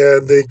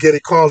and then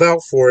getting called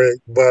out for it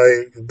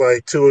by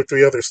two or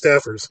three other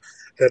staffers.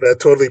 And that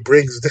totally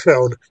brings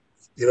down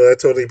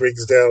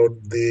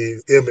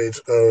the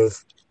image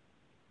of,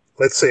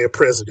 let's say, a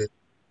president.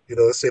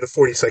 Let's say the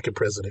 42nd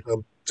president.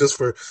 Just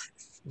to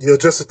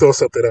throw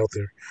something out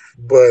there.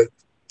 But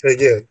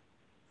again,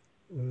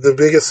 the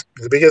biggest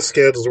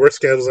scandals, the worst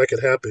scandals that can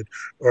happen,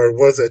 are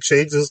ones that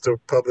changes the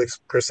public's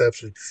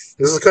perception.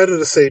 This is kind of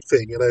the same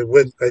thing, and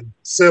I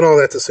said all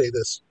that to say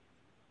this: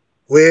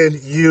 when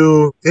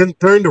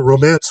during the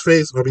romance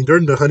phase,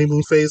 during the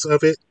honeymoon phase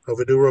of a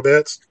new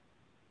romance,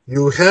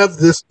 you have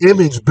this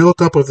image built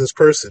up of this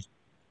person,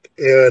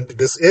 and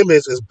this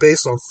image is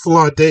based on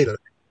flawed data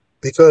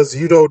because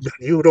you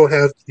don't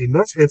have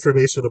enough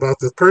information about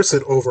this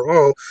person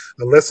overall,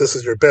 unless this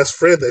is your best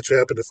friend that you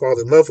happen to fall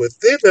in love with.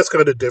 Then that's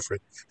kind of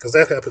different because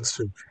that happens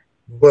too.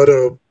 But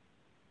if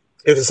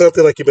it's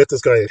something like you met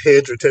this guy at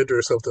Hinge or Tinder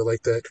or something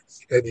like that,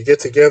 and you get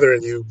together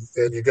and you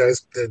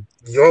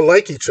all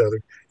like each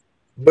other,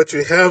 but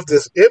you have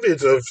this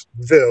image of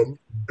them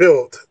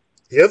built.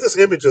 You have this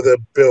image of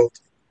them built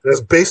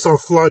that's based on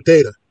flawed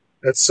data.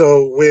 And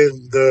so when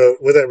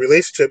that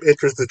relationship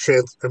enters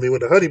when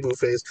the honeymoon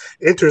phase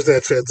enters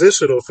that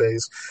transitional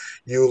phase,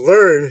 you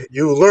learn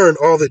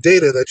all the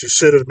data that you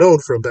should have known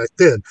from back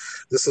then.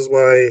 This is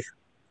why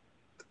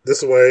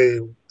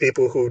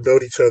people who know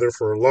each other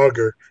for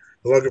longer,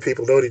 the longer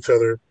people know each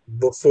other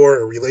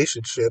before a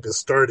relationship is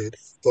started,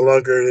 the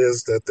longer it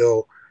is that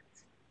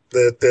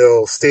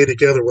they'll stay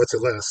together once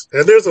it lasts.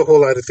 And there's a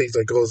whole lot of things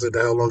that goes into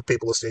how long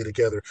people will stay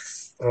together.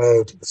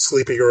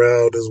 Sleeping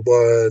around is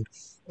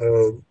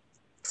one.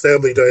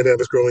 Family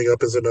dynamics growing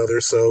up is another.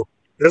 So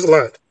there's a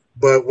lot.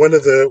 But one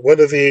of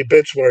the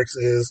benchmarks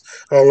is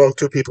how long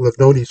two people have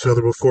known each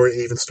other before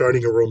even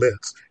starting a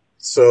romance.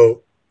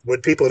 So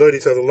when people know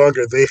each other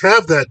longer, they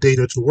have that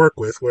data to work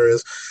with.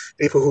 Whereas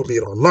people who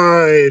meet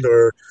online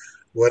or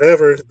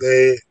whatever,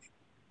 they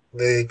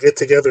get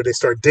together, they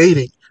start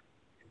dating.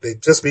 They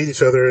just meet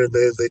each other and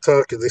they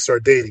talk and they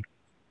start dating.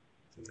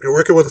 You're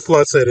working with a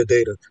flawed set of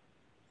data.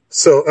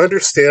 So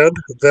understand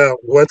that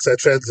once that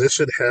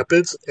transition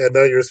happens, and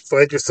now you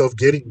find yourself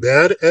getting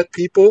mad at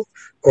people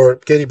or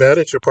getting mad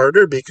at your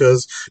partner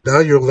because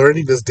now you're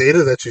learning this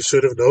data that you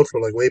should have known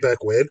from like way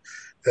back when,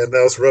 and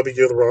now it's rubbing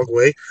you the wrong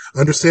way.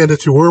 Understand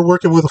that you were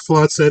working with a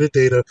flawed set of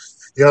data.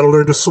 You got to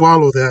learn to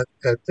swallow that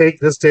and take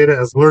this data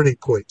as learning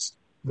points.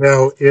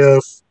 Now,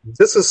 if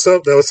this is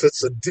something else,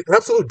 it's an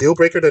absolute deal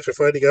breaker that you're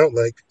finding out.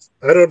 Like,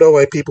 I don't know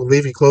why people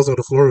leaving clothes on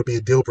the floor would be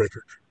a deal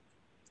breaker.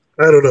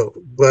 I don't know,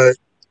 but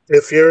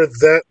if you're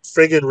that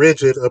friggin'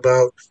 rigid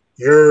about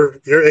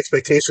your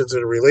expectations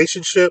in a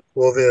relationship,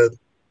 well then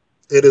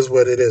it is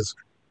what it is.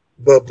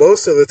 But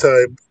most of the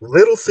time,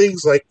 little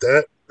things like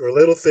that, or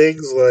little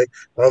things like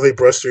how they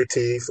brush their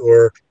teeth,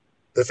 or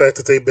the fact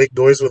that they make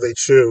noise when they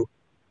chew,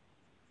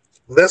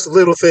 that's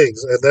little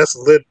things, and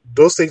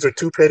those things are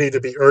too petty to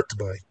be irked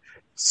by.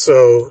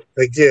 So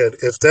again,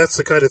 if that's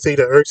the kind of thing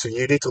that irks you,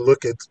 you need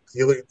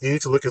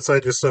to look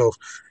inside yourself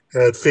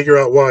and figure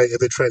out why, and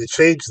then try to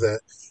change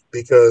that,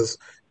 because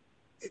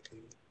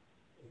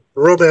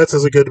romance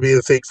isn't going to be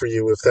the thing for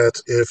you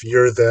if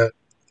you're of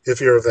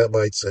that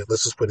mindset.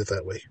 Let's just put it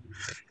that way.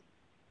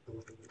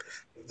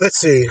 Let's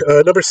see.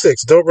 Number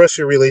six, don't rush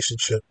your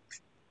relationship.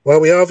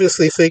 While we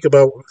obviously think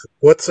about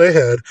what's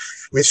ahead,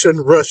 we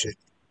shouldn't rush it.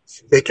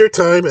 Take your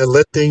time and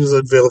let things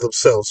unveil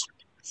themselves.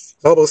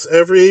 Almost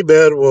every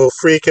man will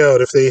freak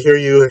out if they hear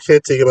you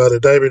hinting about a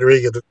diamond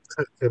ring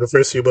in the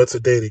first few months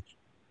of dating.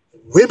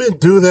 Women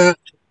do that,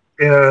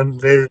 and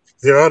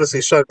they're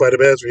honestly shocked by the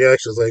man's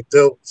reactions. Like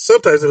they'll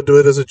do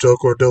it as a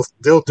joke, or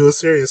they'll do it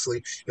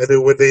seriously, and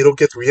then when they don't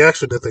get the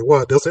reaction that they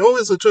want, they'll say, "Oh,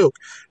 it's a joke."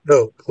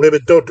 No,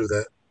 women don't do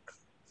that.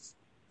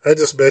 I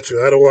just met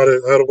you. I don't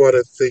want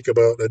to think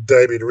about a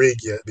diamond ring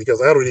yet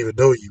because I don't even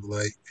know you.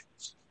 Like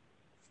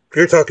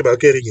you're talking about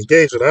getting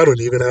engaged, and I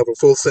don't even have a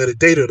full set of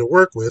data to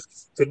work with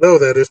to know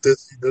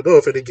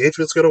if an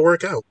engagement's going to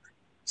work out.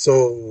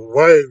 So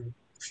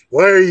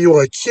why are you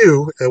on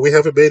Q and we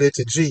haven't made it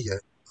to G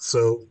yet?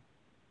 So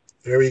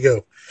there we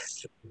go.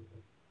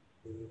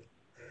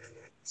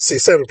 See,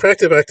 seven,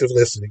 practice active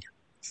listening.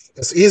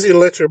 It's easy to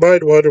let your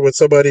mind wander when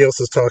somebody else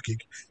is talking.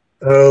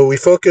 We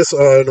focus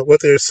on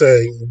what they're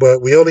saying,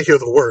 but we only hear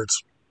the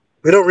words.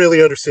 We don't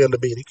really understand the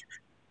meaning.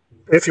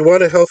 If you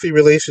want a healthy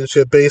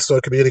relationship based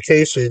on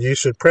communication, you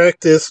should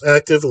practice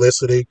active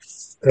listening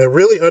and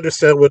really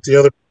understand what the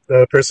other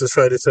person is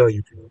trying to tell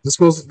you. This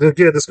goes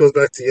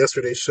back to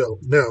yesterday's show.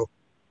 Now,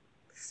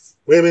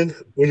 women,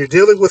 when you're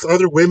dealing with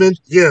other women,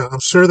 yeah, I'm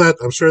sure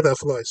that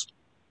flies.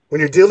 When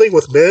you're dealing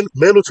with men,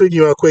 men will tune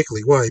you out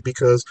quickly. Why?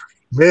 Because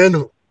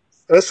men,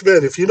 us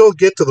men, if you don't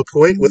get to the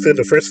point within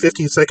the first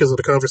 15 seconds of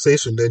the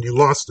conversation, then you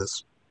lost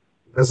us.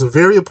 That's a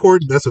very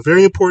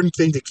important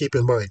thing to keep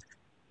in mind.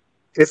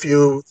 If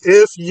you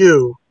if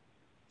you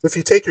if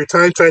you take your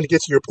time trying to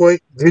get to your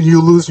point, then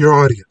you lose your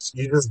audience.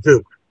 You just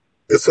do.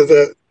 This is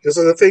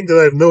the thing that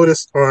I've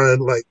noticed on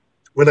like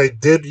when I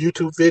did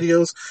YouTube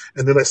videos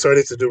and then I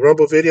started to do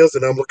Rumble videos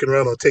and I'm looking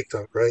around on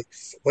TikTok, right?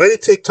 Why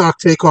did TikTok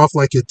take off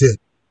like it did?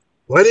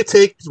 Why did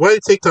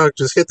TikTok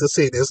just hit the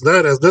scene?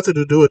 It has nothing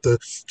to do with the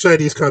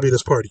Chinese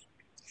Communist Party.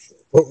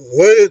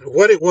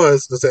 What it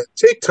was is that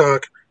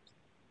TikTok,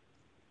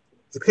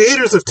 the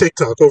creators of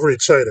TikTok over in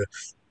China,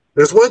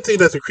 there's one thing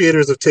that the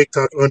creators of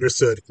TikTok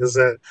understood is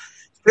that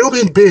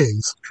human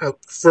beings have,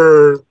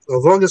 for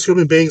as long as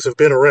human beings have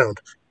been around,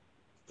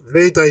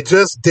 they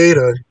digest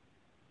data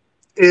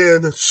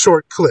in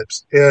short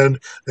clips. And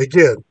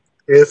again,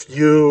 if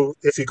you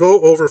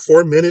go over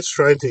 4 minutes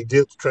trying to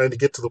get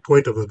to the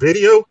point of a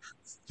video,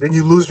 then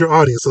you lose your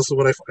audience. This is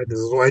what I find. This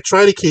is why I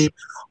try to keep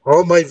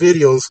all my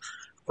videos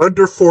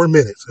under 4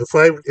 minutes. If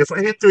I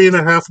hit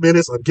 3.5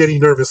 minutes, I'm getting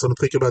nervous and I'm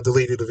thinking about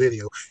deleting the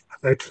video.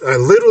 I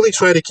literally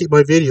try to keep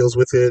my videos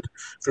within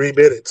 3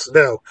 minutes.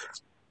 Now,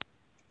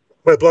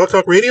 my Blog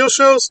Talk radio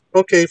shows,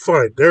 okay,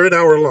 fine. They're an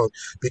hour long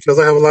because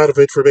I have a lot of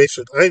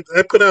information. I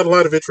put out a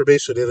lot of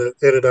information in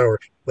an hour.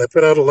 I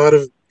put out a lot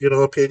of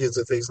opinions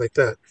and things like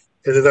that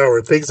in an hour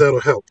and things that'll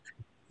help.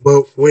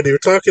 But when you're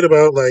talking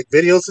about like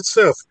videos and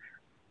stuff,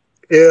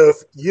 if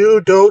you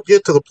don't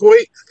get to the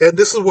point, and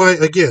this is why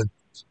I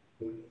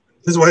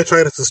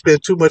try not to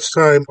spend too much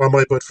time on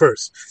my butt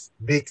first,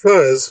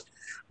 because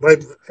my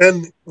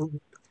and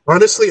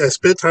honestly, I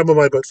spend time on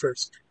my butt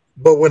first.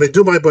 But when I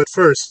do my butt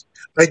first,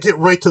 I get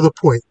right to the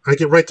point. I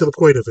get right to the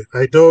point of it.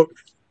 I don't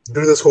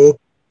do this whole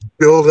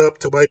build up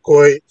to my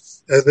point,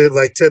 and then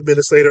like 10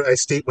 minutes later, I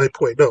state my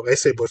point. No, I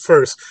say, but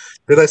first,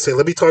 then I say,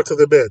 let me talk to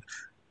the men.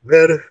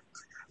 Men,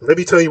 let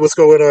me tell you what's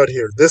going on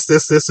here. This, and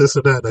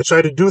that. And I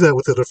try to do that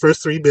within the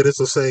first 3 minutes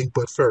of saying,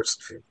 but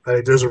first.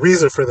 There's a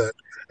reason for that.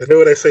 And then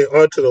when I say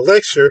on to the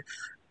lecture,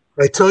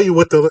 I tell you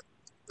I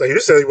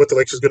just tell you what the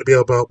lecture is going to be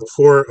about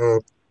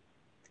before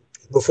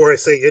I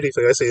say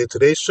anything. I say in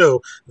today's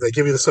show, and I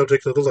give you the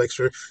subject of the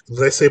lecture, and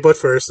then I say but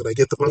first, and I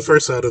get the but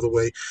first out of the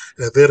way,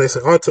 and then I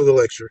say on to the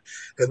lecture,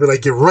 and then I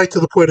get right to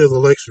the point of the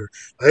lecture.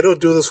 I don't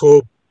do this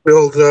whole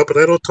build up, and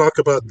I don't talk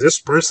about this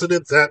person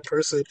and that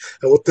person,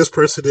 and what this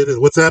person did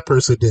and what that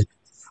person did.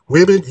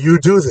 Women, you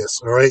do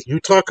this, all right? You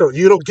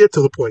don't get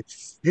to the point.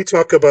 You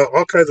talk about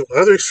all kinds of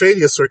other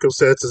extraneous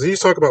circumstances, and you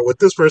talk about what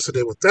this person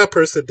did, what that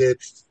person did,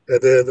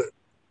 and then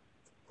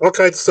all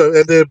kinds of stuff.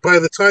 And then by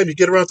the time you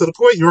get around to the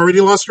point, you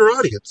already lost your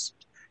audience.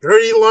 You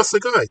already lost the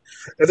guy.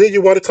 And then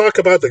you want to talk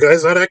about the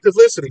guy's not active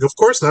listening. Of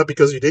course not,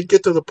 because you didn't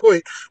get to the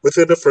point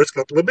within the first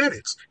couple of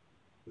minutes.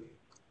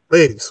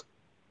 Ladies,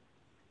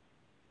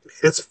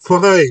 it's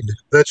fine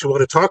that you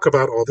want to talk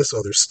about all this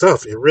other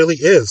stuff. It really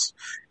is.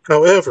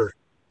 However,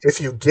 if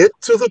you get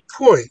to the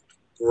point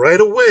right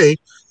away,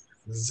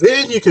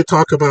 then you can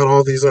talk about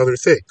all these other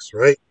things,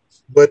 right?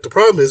 But the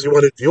problem is you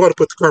want to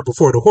put the cart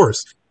before the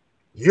horse.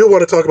 You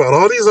want to talk about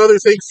all these other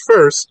things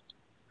first,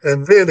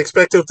 and then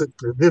expecting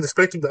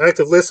to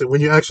active listen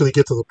when you actually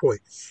get to the point.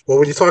 Well,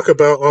 when you talk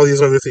about all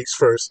these other things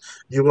first,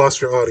 you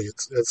lost your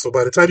audience, and so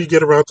by the time you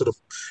get around to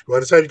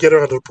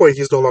the point,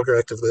 he's no longer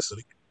active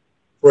listening.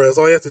 Whereas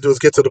all you have to do is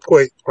get to the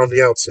point on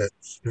the outset.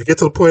 If you get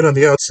to the point on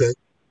the outset,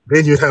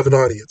 then you'd have an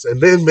audience,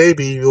 and then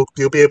maybe you'll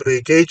be able to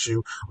engage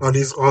you on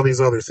these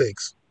other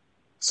things.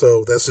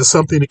 So that's just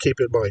something to keep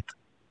in mind.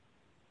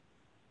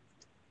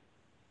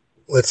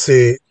 Let's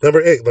see.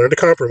 Number 8, learn to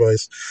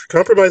compromise.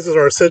 Compromises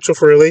are essential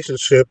for a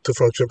relationship to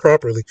function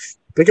properly.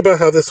 Think about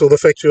how this will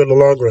affect you in the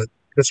long run.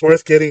 Is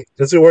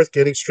it worth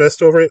getting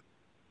stressed over it?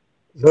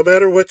 No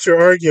matter what you're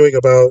arguing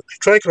about,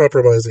 try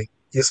compromising.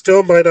 You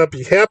still might not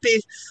be happy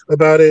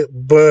about it,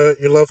 but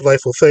your love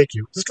life will thank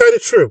you. It's kind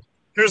of true.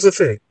 Here's the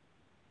thing.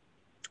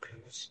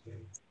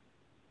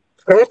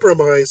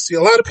 Compromise. See,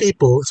 a lot of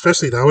people,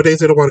 especially nowadays,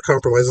 they don't want to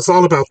compromise. It's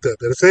all about them.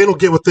 And if they don't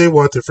get what they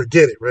want, then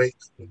forget it, right?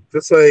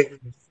 It's like,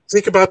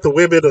 think about the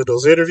women in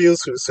those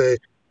interviews who say,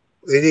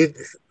 they need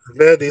a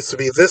man needs to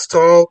be this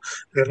tall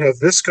and have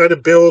this kind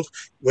of build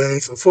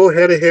with a full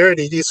head of hair, and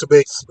he needs to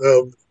make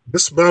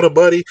this amount of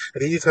money,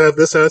 and he needs to have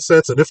this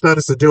assets, and if not,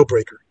 it's a deal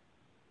breaker.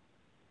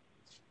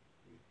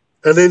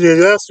 And then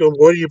you ask him,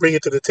 "What do you bring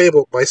it to the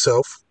table?"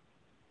 Myself.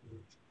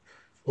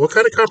 What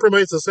kind of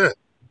compromise is that?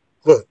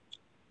 Look,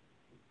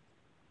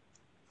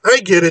 I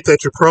get it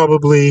that you're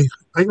probably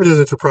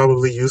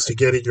used to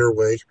getting your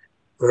way,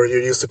 or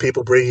you're used to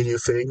people bringing you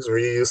things, or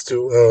you used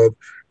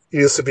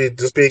to be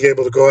just being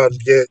able to go out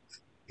and get,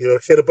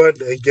 hit a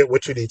button and get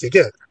what you need to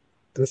get.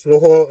 This the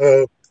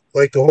whole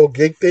like the whole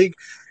gig thing.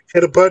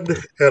 Hit a button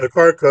and a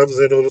car comes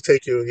and it'll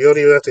take you. You don't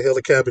even have to hail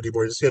a cab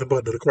anymore. Just hit a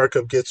button and the car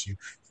comes gets you.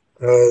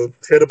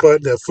 Hit a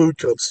button and food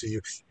comes to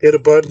you. Hit a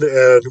button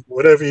and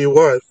whatever you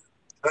want,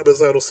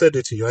 Amazon will send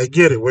it to you. I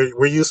get it.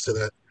 We're used to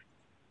that.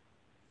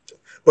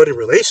 But in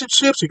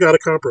relationships, you got to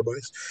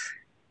compromise.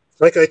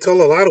 Like I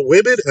tell a lot of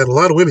women, and a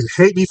lot of women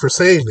hate me for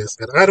saying this,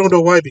 and I don't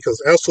know why,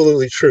 because it's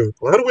absolutely true.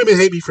 A lot of women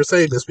hate me for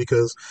saying this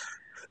because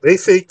they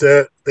think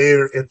that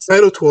they're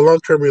entitled to a long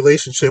term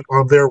relationship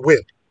on their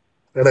whim.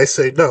 And I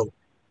say no.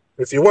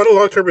 If you want a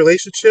long term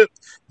relationship,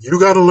 you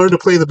got to learn to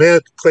play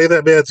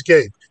that man's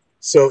game.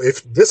 So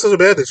if this is a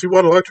man that you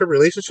want a long term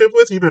relationship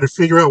with, you better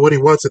figure out what he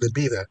wants and then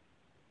be that.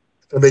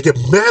 And they get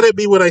mad at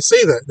me when I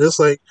say that. And it's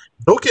like,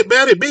 don't get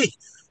mad at me.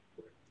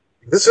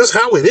 This is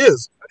how it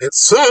is. It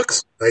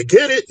sucks. I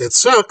get it. It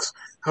sucks.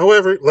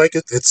 However,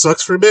 it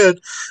sucks for men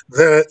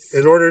that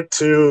in order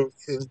to,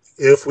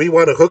 if we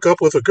want to hook up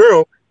with a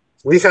girl,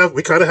 we kind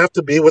of have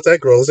to be what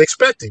that girl is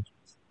expecting,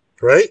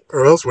 right?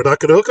 Or else we're not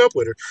going to hook up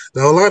with her.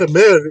 Now, a lot of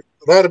men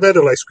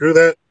are like, screw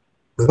that.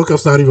 The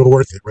hookup's not even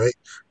worth it, right?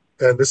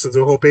 And this is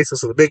the whole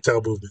basis of the big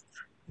town movement.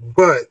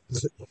 But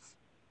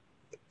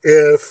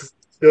if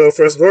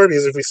for us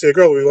normies, if we see a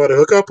girl, we want to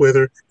hook up with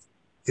her,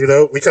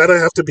 we kind of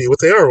have to be what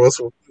they are, or else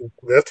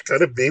we have to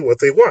kind of be what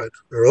they want,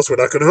 or else we're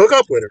not going to hook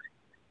up with her.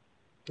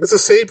 It's the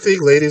same thing,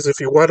 ladies. If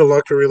you want a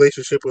long-term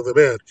relationship with a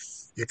man,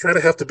 you kind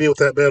of have to be what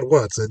that man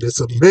wants. And it's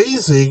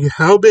amazing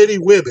how many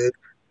women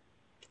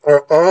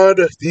are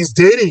on these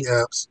dating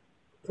apps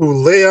who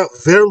lay out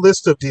their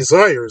list of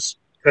desires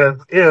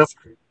as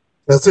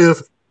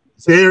if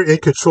they're in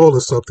control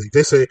of something.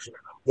 They say,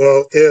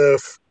 well,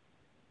 if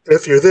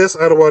you're this,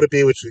 I don't want to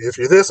be with you. If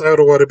you're this, I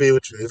don't want to be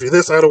with you. If you're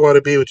this, I don't want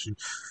to be with you.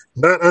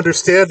 Not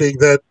understanding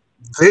that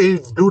they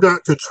do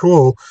not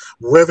control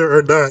whether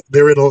or not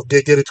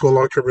they get into a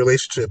long-term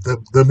relationship.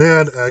 The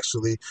man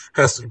actually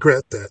has to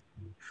grant that.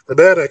 The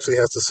man actually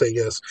has to say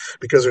yes,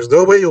 because there's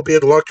no way you'll be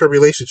in a long-term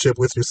relationship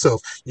with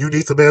yourself. You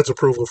need the man's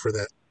approval for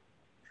that.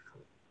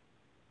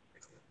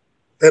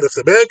 And if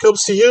the man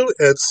comes to you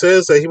and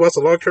says that he wants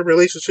a long-term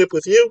relationship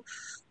with you,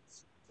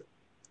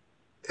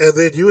 and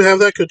then you have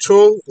that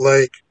control,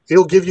 like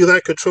he'll give you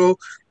that control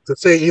to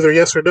say either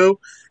yes or no,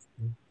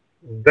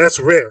 that's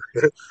rare.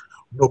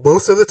 But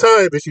most of the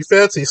time, if you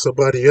fancy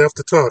somebody, you have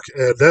to talk,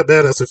 and that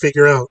man has to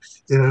figure out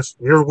if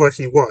you're what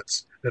he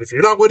wants. And if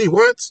you're not what he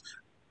wants,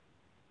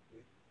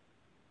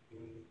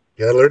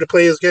 you gotta learn to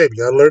play his game.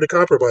 You gotta learn to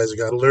compromise. You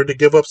gotta learn to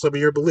give up some of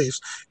your beliefs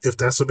if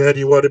that's the man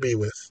you want to be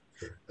with.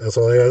 That's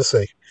all I gotta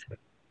say.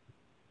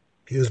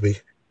 Excuse me.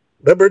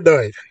 Number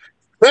 9,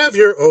 have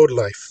your own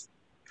life.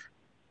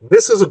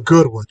 This is a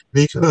good one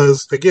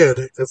because, again,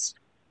 it's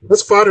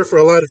fodder for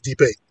a lot of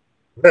debate.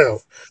 Now,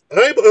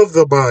 I'm of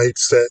the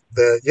mindset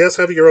that, yes,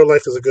 having your own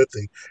life is a good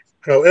thing.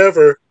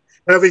 However,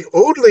 having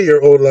only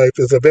your own life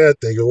is a bad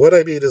thing. And what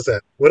I mean is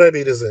that. What I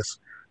mean is this.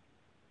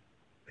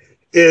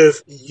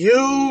 If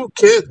you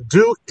can't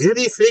do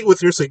anything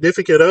with your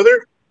significant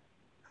other,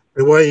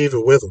 then why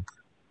even with them?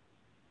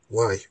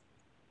 Why?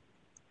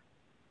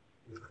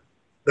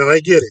 Now, I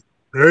get it.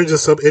 There are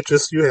just some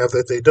interests you have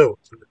that they don't.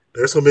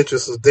 There's some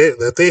interests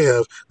that they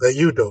have that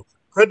you don't.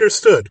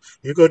 Understood.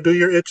 You go do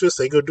your interests,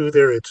 they go do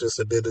their interests,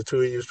 and then the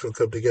two of you will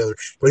come together.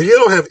 But if you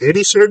don't have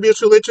any shared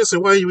mutual interests,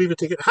 then why are you even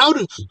together? How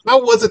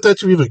was it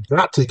that you even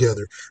got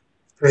together,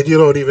 and you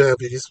don't even have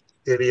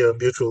any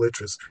mutual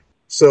interests?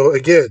 So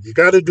again, you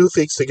got to do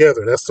things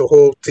together. That's the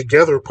whole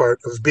together part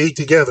of being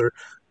together.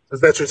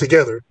 Is that you're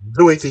together,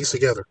 doing things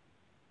together.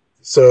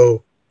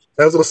 So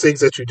have those things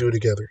that you do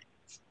together.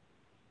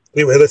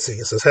 Anyway, let's see.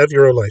 It says have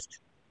your own life.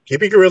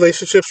 Keeping your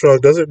relationship strong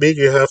doesn't mean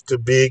you have to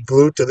be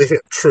glued to the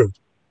hip. True.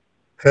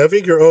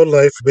 Having your own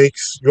life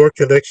makes your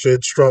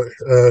connection strong.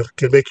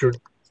 Can make your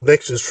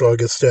connection strong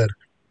instead.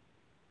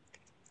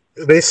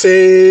 They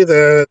say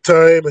that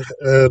time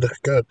and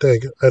God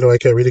dang, I know I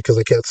can't read it because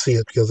I can't see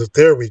it because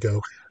there we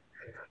go.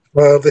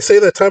 They say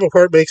that time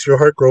apart makes your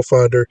heart grow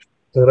fonder,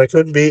 and I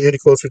couldn't be any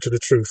closer to the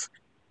truth.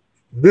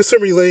 Do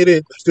some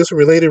related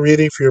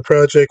reading for your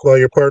project while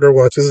your partner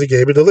watches the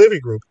game in the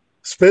living room.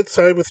 Spend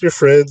time with your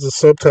friends and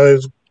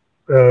sometimes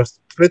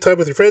spend time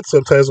with your friends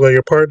sometimes while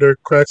your partner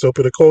cracks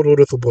open a cold one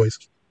with the boys.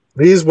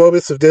 These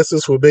moments of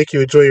distance will make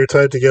you enjoy your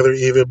time together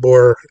even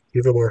more.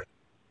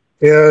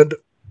 And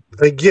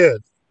again,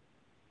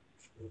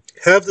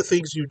 have the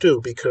things you do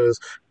because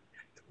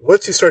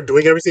once you start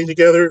doing everything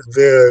together,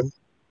 then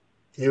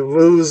you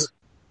lose.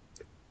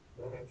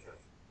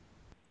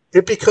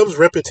 It becomes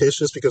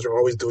repetitious because you're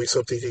always doing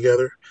something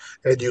together,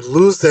 and you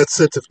lose that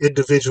sense of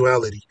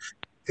individuality.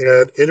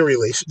 And in a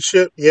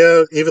relationship,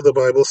 yeah, even the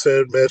Bible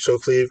said, man shall,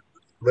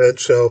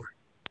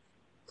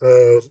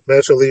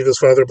 man shall leave his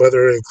father and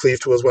mother and cleave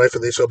to his wife,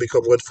 and they shall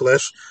become one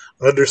flesh.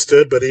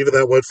 Understood, but even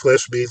that one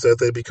flesh means that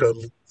they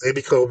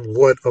become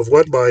one of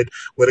one mind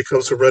when it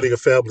comes to running a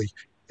family.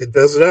 It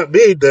does not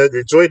mean that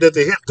you're joined at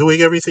the hip, doing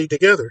everything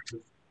together.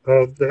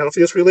 The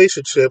healthiest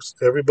relationships,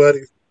 everybody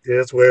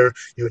is where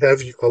you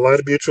have a lot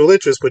of mutual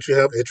interests, but you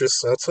have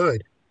interests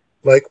outside.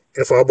 Like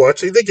if I'm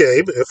watching the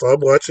game, if I'm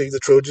watching the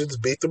Trojans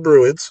beat the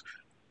Bruins,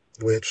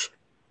 which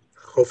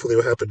hopefully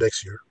will happen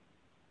next year.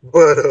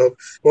 But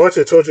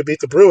watching the Trojans beat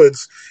the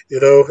Bruins, you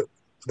know,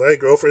 my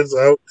girlfriend's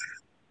out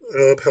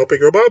helping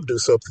her mom do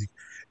something.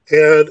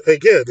 And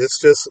again, it's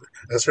just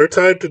as her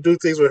time to do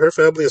things with her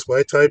family. It's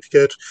my time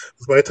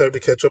to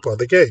catch up on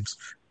the games.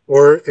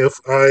 Or if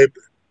I'm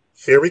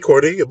here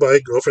recording and my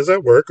girlfriend's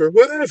at work or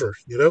whatever.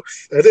 And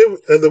then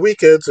and the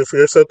weekends, if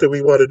there's something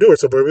we want to do or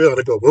somewhere we want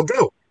to go, we'll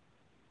go.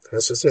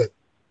 That's just it.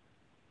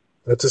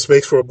 That just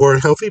makes for a more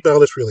healthy,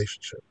 balanced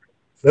relationship.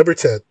 Number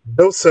 10,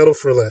 don't settle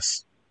for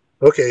less.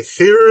 Okay,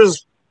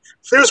 here's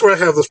where I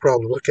have this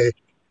problem. Okay,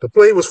 the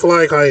plane was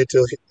flying high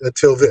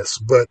until this,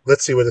 but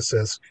let's see what it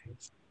says.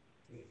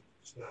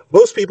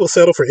 Most people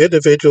settle for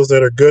individuals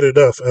that are good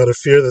enough out of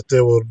fear that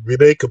they will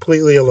remain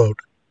completely alone.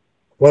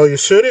 While you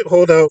shouldn't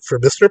hold out for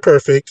Mr.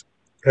 Perfect,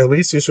 at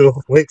least you should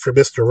wait for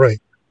Mr. Right.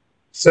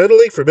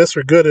 Settling for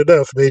Mr. Good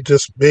enough may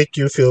just make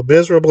you feel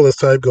miserable as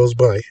time goes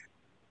by.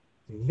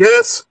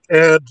 Yes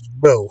and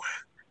no.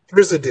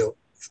 Here's the deal.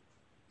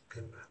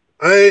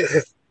 I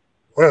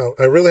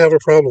I really have a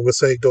problem with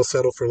saying don't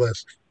settle for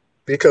less.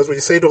 Because when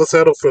you say don't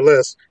settle for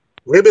less,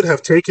 women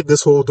have taken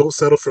this whole don't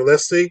settle for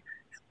less thing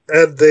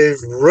and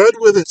they've run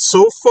with it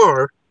so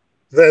far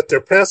that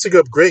they're passing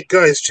up great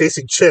guys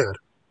chasing Chad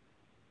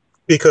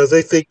because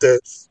they think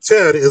that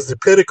Chad is the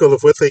pinnacle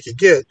of what they can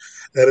get,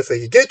 and if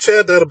they can get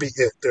Chad, that'll be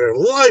it. Their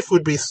life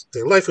would be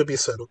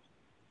settled.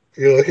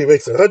 He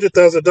makes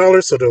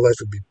 $100,000, so their life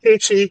would be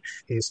peachy.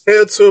 He's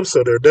handsome,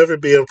 so there'd never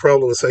be a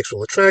problem with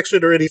sexual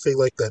attraction or anything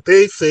like that.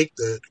 They think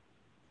that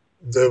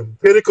the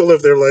pinnacle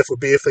of their life would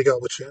be if they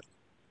got with Chad.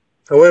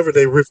 However,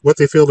 what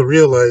they fail to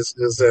realize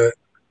is that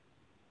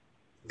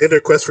in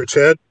their quest for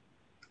Chad,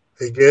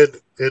 again,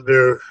 in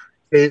their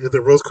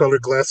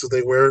rose-colored glasses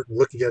they wear,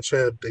 looking at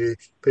Chad,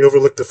 they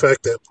overlook the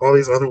fact that all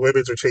these other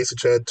women are chasing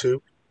Chad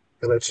too,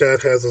 and that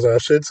Chad has his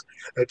options,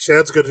 and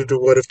Chad's going to do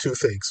one of two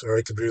things. All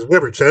right,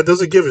 remember, Chad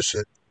doesn't give a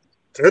shit.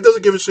 Chad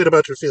doesn't give a shit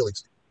about your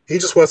feelings. He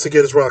just wants to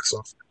get his rocks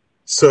off.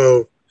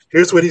 So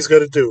here's what he's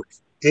going to do: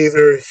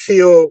 either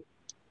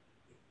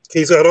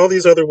he's got all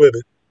these other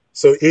women,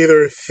 so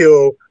either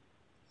he'll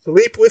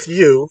sleep with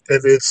you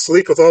and then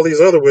sleep with all these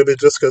other women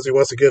just because he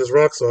wants to get his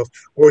rocks off,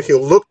 or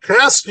he'll look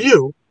past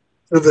you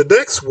to the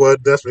next one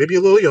that's maybe a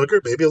little younger,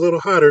 maybe a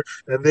little hotter,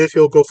 and then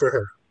he'll go for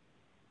her.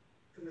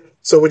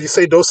 So when you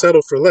say don't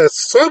settle for less,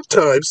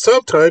 sometimes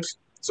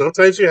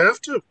you have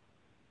to.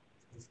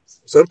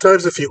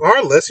 Sometimes if you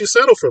are less, you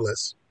settle for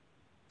less.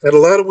 And a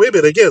lot of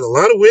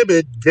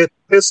women get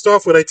pissed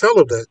off when I tell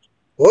them that.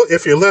 Well,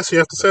 if you're less, you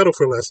have to settle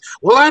for less.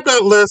 Well, I'm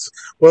not less.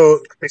 Well,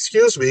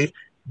 excuse me,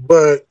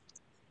 but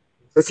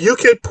if you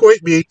can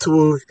point me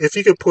to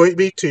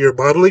your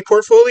modeling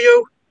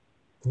portfolio,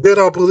 then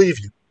I'll believe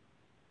you.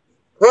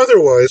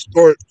 Otherwise,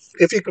 or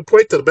if you can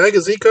point to the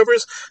magazine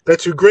covers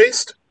that you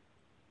graced,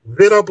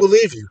 then I'll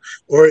believe you.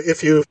 Or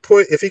if you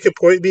can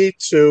point me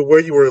to where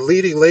you were a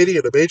leading lady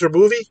in a major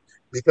movie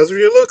because of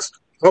your looks,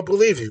 I'll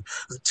believe you.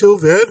 Until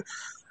then,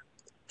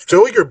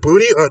 showing your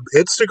booty on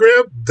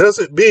Instagram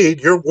doesn't mean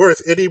you're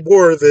worth any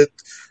more than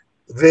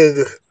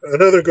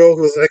another girl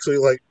who's actually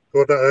like,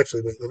 well, not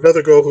actually, but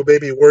another girl who may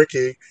be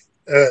working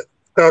at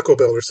Taco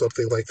Bell or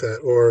something like that,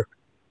 or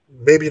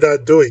maybe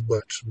not doing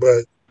much,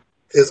 but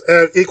is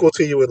equal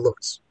to you in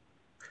looks.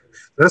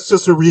 That's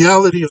just the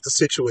reality of the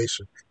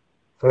situation.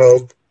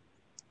 Um,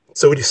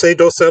 so when you say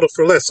don't settle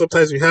for less,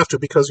 sometimes you have to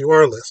because you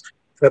are less.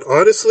 And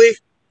honestly,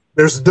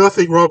 there's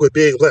nothing wrong with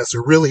being less.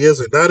 There really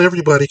isn't. Not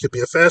everybody can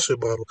be a fashion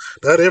model.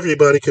 Not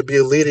everybody can be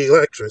a leading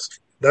actress.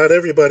 Not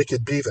everybody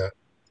can be that.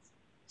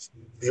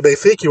 You may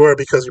think you are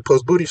because you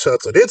post booty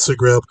shots on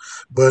Instagram,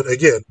 but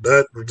again,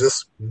 not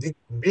just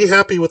be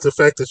happy with the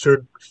fact that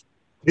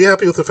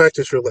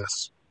you're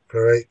less.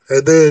 All right,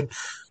 and then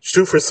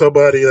shoot for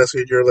somebody that's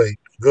in your lane.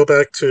 Go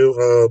back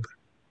to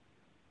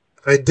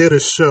I did a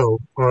show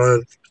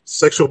on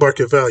sexual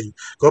market value.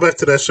 Go back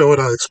to that show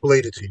and I'll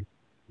explain it to you.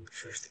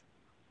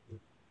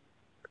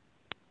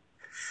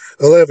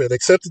 11.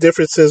 Accept the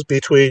differences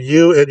between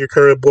you and your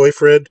current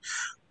boyfriend.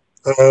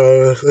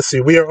 Let's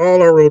see. We are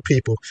all our own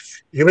people.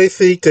 You may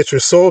think that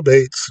your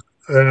soulmates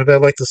that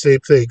like the same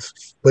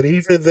things, but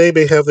even they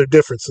may have their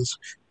differences.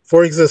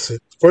 For instance,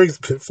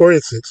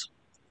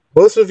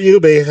 most of you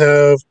may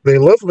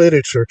love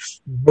literature,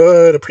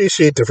 but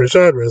appreciate different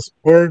genres,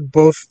 or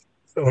both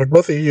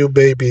of you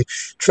may be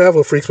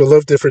travel freaks but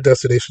love different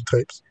destination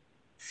types.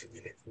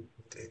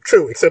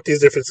 True, accept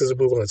these differences and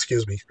move on.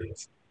 Excuse me.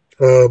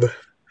 Um,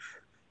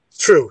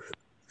 true.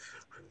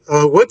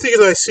 One thing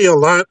that I see a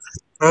lot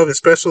of,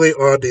 especially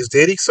on these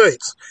dating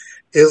sites,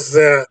 is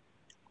that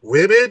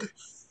women,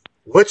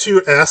 what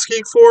you're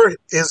asking for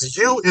is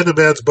you in a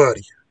man's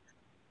body.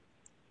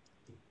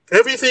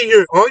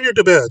 All your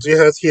demands. He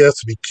has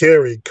to be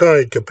caring,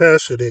 kind,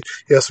 compassionate.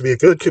 He has to be a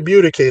good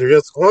communicator. He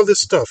has all this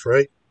stuff,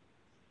 right?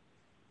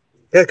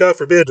 Yeah, God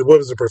forbid the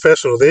woman's a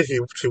professional. Then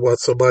she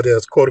wants somebody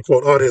that's quote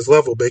unquote on his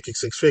level, making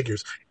six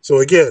figures. So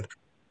again,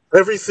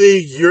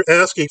 everything you're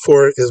asking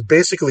for is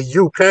basically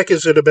you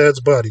packaged in a man's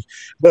body.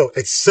 No,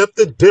 accept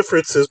the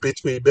differences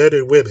between men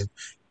and women.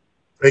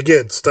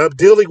 Again, stop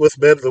dealing with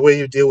men the way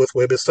you deal with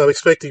women. Stop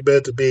expecting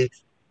men to be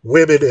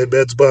women in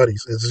men's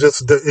bodies.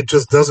 It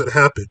just doesn't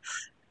happen.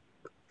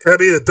 I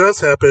mean, it does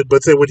happen,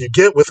 but then when you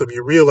get with him,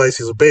 you realize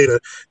he's a beta,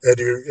 and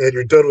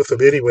you're done with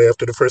him anyway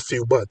after the first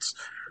few months.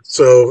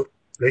 So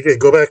again,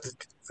 go back to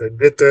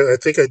I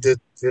think I did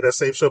in that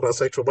same show about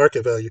sexual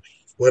market value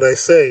when I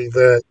say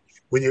that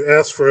when you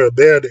ask for a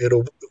man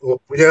in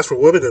when you ask for a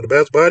woman in a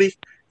man's body,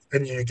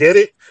 and you get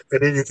it,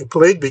 and then you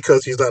complain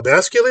because he's not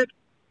masculine.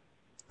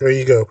 There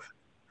you go.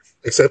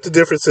 Accept the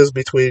differences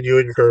between you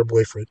and your current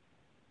boyfriend.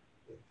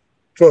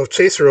 Well,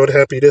 chase your own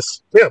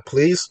happiness. Yeah,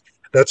 please.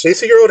 Now,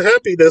 chasing your own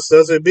happiness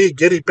doesn't mean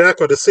getting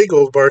back on the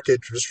singles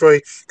market, destroy,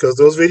 because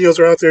those videos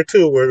are out there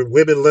too, where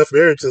women left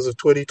marriages of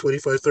 20,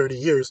 25, 30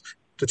 years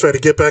to try to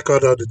get back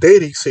on the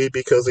dating scene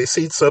because they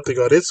seen something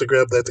on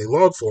Instagram that they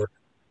long for.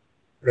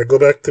 I go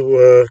back to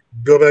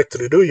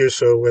the New Year's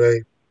show when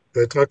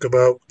I talk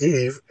about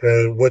Eve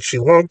and what she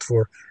longed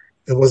for.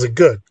 It wasn't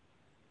good,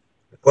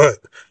 but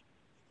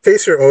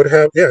chase your own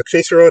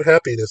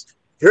happiness.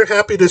 Your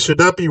happiness should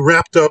not be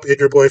wrapped up in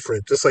your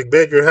boyfriend. Just like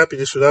men, your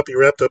happiness should not be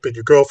wrapped up in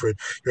your girlfriend.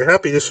 Your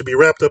happiness should be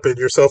wrapped up in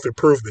your self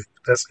improvement.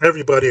 That's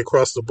everybody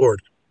across the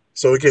board.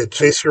 So again,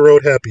 chase your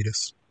own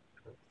happiness.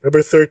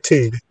 Number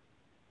 13.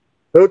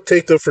 Don't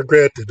take them for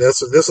granted.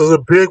 This is a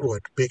big one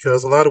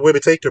because a lot of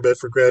women take their men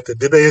for granted.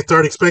 Then they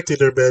start expecting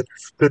their men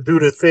to do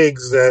the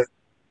things that.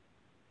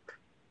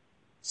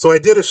 So I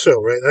did a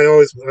show, right? I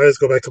always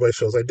go back to my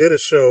shows. I did a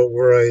show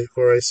where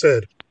I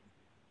said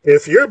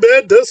if your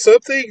man does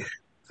something,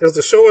 there's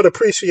a show on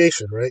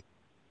appreciation, right?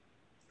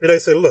 And I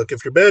said, look,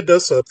 if your man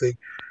does something,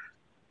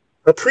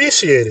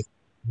 appreciate it.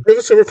 Give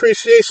it some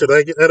appreciation.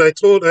 I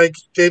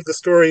gave the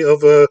story of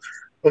the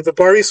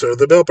barista,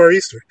 the male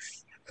barista,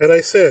 and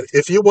I said,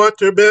 if you want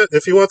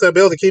that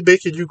male to keep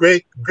making you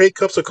great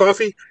cups of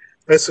coffee,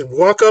 I said,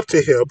 walk up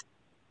to him,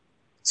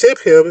 tip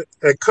him,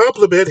 and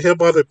compliment him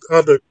on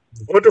the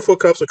wonderful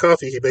cups of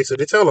coffee he makes, and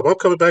you tell him, I'm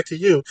coming back to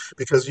you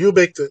because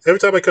every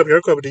time I come here,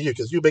 I'm coming to you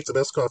because you make the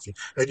best coffee,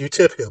 and you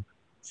tip him.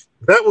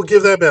 That will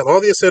give that man all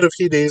the incentive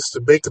he needs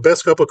to make the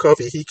best cup of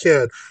coffee he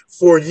can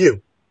for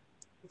you.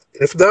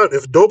 If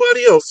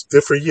nobody else,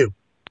 then for you.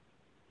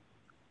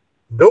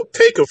 Don't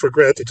take him for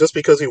granted just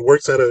because he's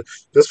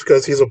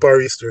a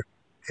barista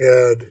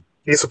and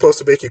he's supposed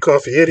to make you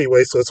coffee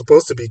anyway, so it's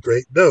supposed to be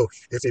great. No,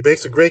 if he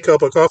makes a great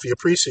cup of coffee,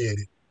 appreciate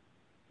it.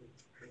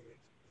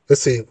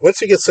 Let's see. Don't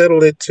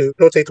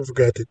take them for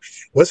granted.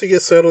 Once you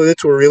get settled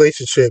into a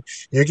relationship,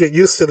 you get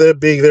used to them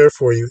being there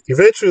for you.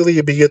 Eventually,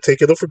 you begin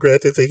taking them for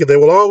granted, thinking they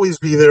will always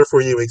be there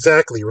for you.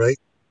 Exactly, right?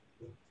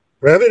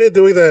 Rather than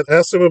doing that,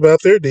 ask them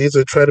about their needs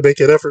and try to make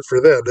an effort for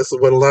them. This is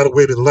what a lot of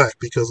women lack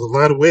because a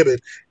lot of women,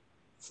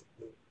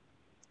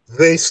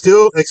 they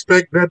still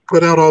expect men to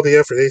put out all the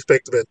effort. They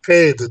expect men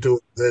paid to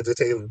take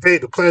them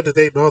paid to plan the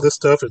date and all this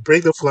stuff and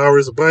bring them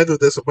flowers and buy them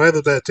this and buy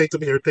them that, take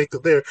them here, take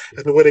them there.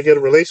 And then when they get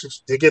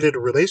in a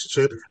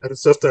relationship and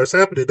stuff starts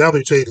happening, now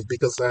they're jaded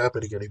because it's not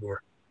happening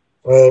anymore.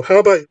 How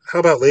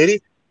about lady?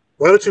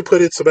 Why don't you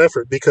put in some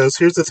effort? Because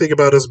here's the thing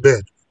about us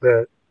men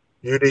that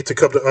you need to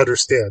come to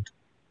understand.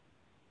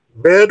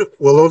 Men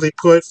will only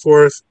put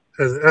forth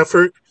an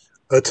effort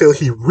until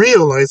he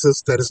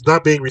realizes that it's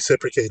not being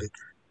reciprocated.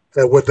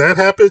 And when that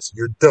happens,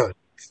 you're done.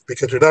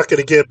 Because you're not going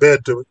to get men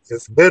to,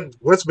 if men,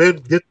 once men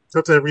get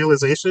to that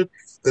realization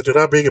that they're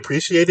not being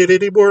appreciated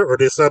anymore or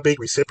it's not being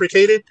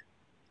reciprocated,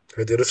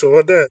 I did a show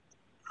on that.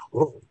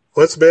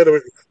 Once men,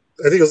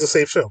 I think it was the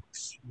same show,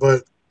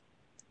 but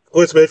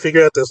once men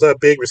figure out that's not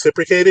being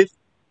reciprocated,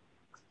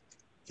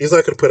 he's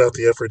not going to put out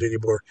the effort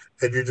anymore,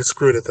 and you're just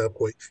screwed at that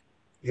point.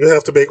 You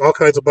have to make all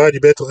kinds of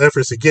monumental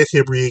efforts to get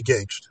him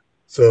re-engaged.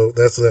 So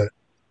that's that.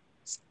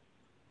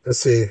 Let's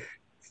see.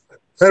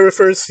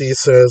 He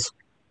says,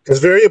 it's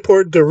very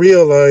important to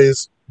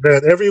realize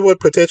that everyone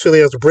potentially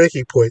has a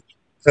breaking point,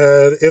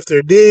 and if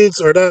their needs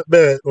are not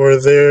met or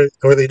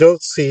they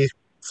don't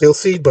feel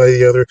seen by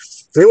the other,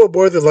 they will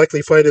more than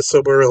likely find it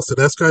somewhere else, and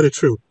that's kind of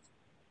true.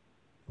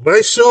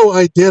 My show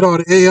I did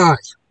on AI.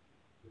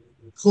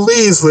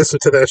 Please listen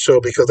to that show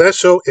because that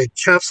show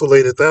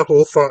encapsulated that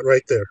whole thought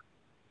right there.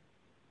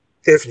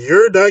 If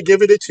you're not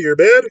giving it to your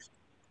man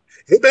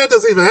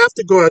doesn't even have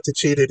to go out to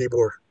cheat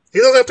anymore. He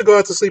doesn't have to go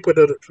out to sleep with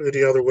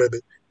any other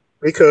women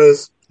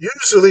because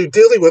usually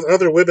dealing with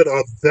other women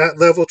on that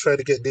level, trying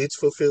to get needs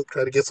fulfilled,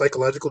 trying to get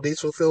psychological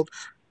needs fulfilled,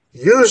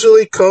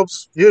 usually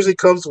comes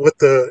with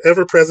the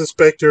ever present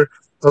specter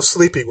of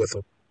sleeping with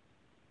them.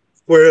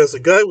 Whereas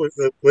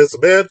with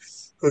a man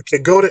who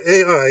can go to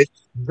AI,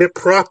 get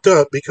propped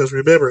up because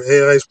remember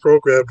AI is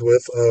programmed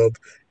with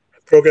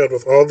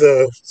all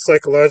the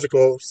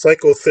psychological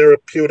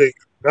psychotherapeutic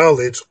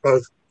knowledge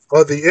of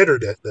on the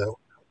internet now,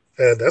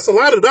 and that's a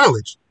lot of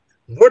knowledge,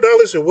 more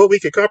knowledge than what we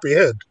can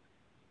comprehend.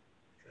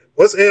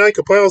 Once AI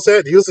compiles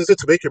that and uses it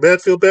to make your man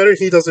feel better,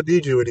 he doesn't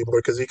need you anymore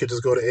because he can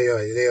just go to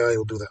AI and AI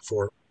will do that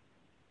for him.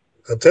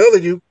 I'm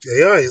telling you,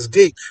 AI is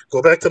deep.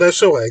 Go back to that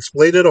show. I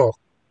explained it all.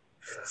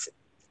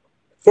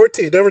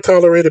 14. Never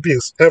tolerate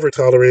abuse. Ever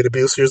tolerate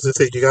abuse. Here's the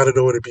thing. You got to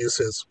know what abuse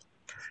is.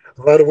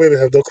 A lot of women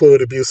have no clue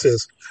what abuse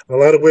is. A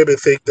lot of women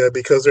think that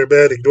because their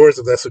man ignores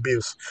them, that's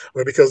abuse.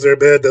 Or because their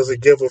man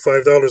doesn't give them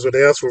 $5 when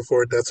they ask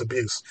for it, that's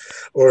abuse.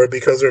 Or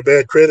because their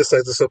man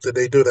criticizes something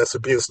they do, that's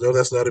abuse. No,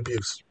 that's not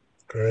abuse.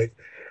 All right?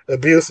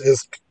 Abuse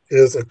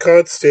is a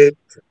constant.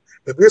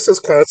 Abuse is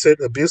constant.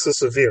 Abuse is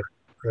severe.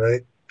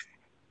 Right?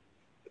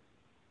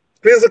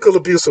 Physical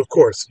abuse, of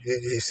course.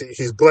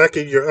 He's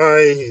blacking your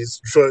eye. He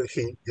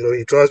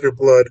draws your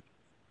blood.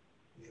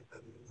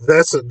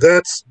 That's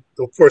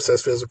of course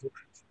that's physical.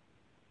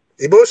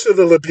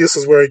 Emotional abuse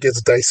is where it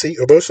gets dicey.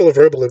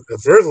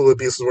 Verbal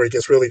abuse is where it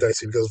gets really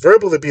dicey because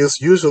verbal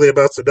abuse usually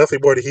amounts to nothing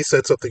more than he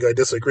said something I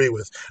disagree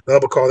with. Now I'm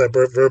gonna call that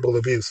verbal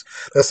abuse.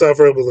 That's not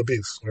verbal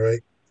abuse, all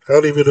right? I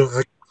don't even know.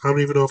 I don't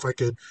even know if I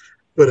could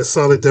put a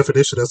solid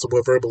definition as to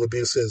what verbal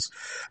abuse is.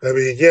 I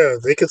mean, yeah,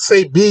 they could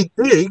say mean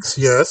things,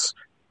 yes,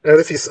 and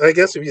I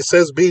guess if he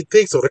says mean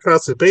things on a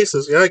constant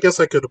basis, yeah, I guess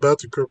I could amount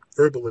to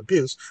verbal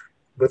abuse.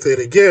 But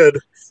then again,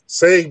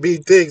 saying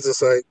mean things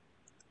is like,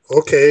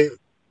 okay,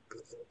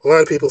 a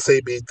lot of people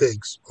say mean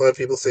things. A lot of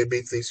people say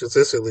mean things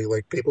consistently.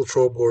 Like people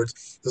troll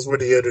boards. This is where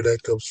the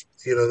internet comes.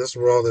 This is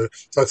where all the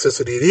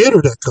toxicity of the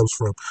internet comes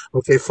from.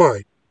 Okay,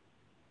 fine.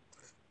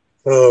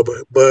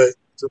 But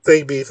the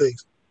thing mean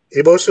things.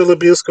 Emotional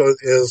abuse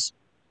is,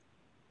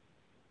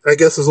 I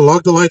guess, is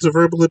along the lines of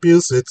verbal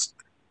abuse.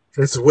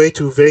 It's way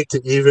too vague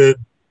to even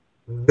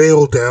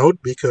nail down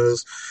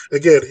because,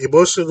 again,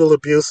 emotional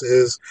abuse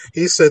is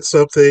he said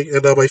something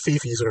and now my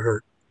fifis are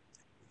hurt.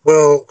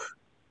 Well,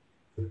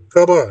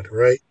 come on,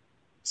 right?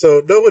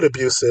 So know what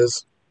abuse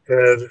is,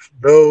 and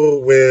know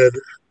when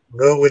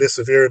it's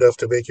severe enough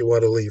to make you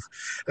want to leave.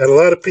 And a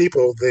lot of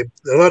people they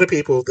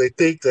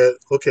think that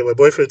okay, my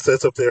boyfriend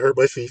said something that hurt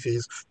my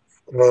fifis.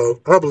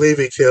 I'm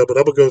leaving him, but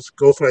I'm gonna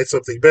go find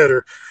something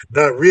better,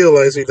 not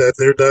realizing that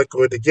they're not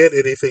going to get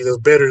anything that's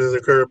better than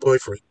their current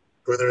boyfriend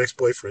or their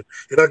ex-boyfriend.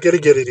 You're not going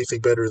to get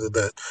anything better than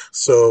that.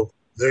 So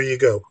there you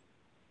go.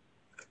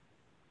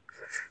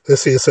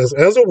 Let's see. It says,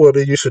 as a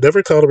woman, you should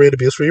never tolerate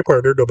abuse from your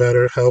partner, no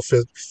matter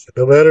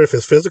if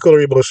it's physical or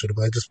emotional.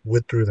 I just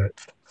went through that.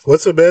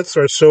 Once a man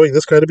starts showing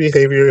this kind of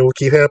behavior, it will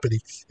keep happening.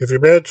 If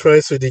your man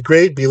tries to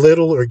degrade,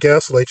 belittle, or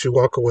gaslight you,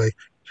 walk away.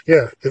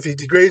 Yeah, if he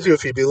degrades you,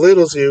 if he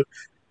belittles you,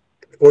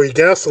 or he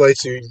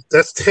gaslights you,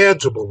 that's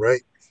tangible,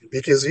 right?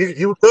 Because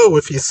you know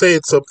if he's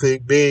saying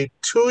something mean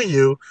to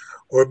you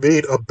or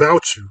mean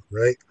about you,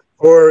 right?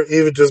 Or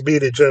even just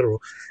mean in general.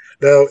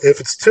 Now, if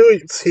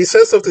he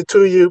says something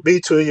to you,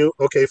 mean to you,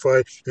 okay,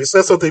 fine. If he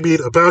says something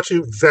mean about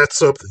you, that's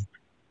something.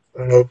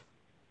 Uh,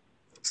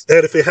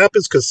 and if it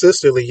happens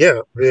consistently,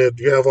 yeah, then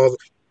you have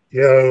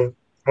you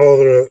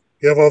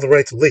have all the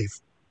right to leave.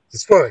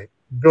 It's fine.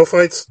 Go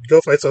find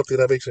something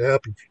that makes you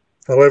happy.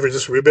 However,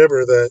 just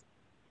remember that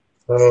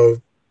uh,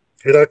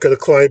 you're not going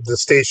to climb the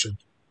station,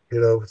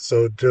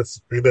 So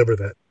just remember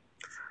that.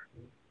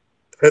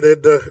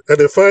 And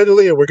then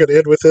finally, and we're going to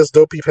end with this: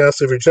 don't be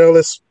passive or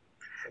jealous.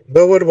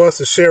 No one wants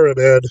to share a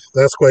man.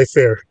 That's quite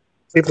fair.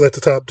 People at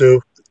the top do.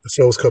 The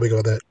show's coming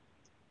on that.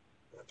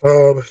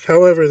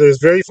 However,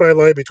 there's a very fine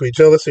line between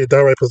jealousy and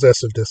downright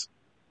possessiveness.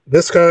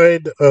 This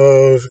kind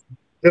of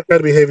this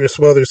kind of behavior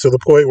smothers to the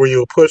point where you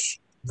will push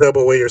them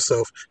away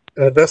yourself,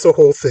 and that's the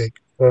whole thing.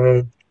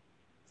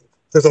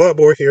 There's a lot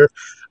more here,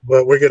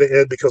 but we're going to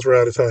end because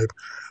we're out of time.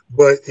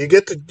 But you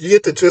get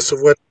the gist of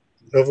what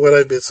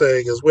I've been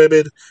saying is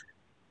women,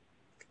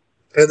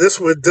 and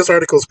this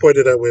article is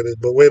pointed at women,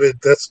 but women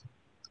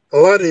a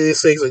lot of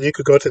these things, and you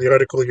could go to the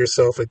article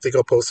yourself. I think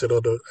I'll post it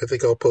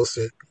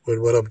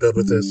when I'm done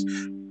with this.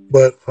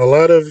 But a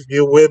lot of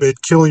you women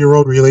kill your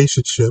own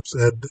relationships,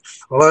 and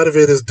a lot of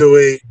it is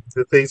doing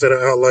the things that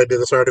are outlined in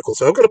this article.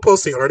 So I'm going to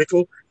post the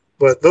article,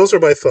 but those are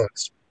my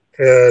thoughts.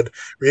 And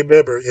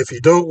remember, if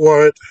you don't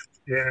want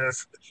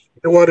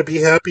to be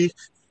happy,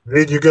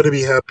 then you're going to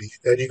be happy,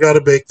 and you got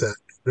to make that.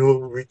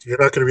 You're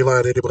not going to rely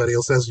on anybody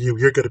else as you.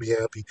 You're going to be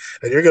happy,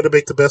 and you're going to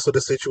make the best of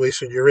the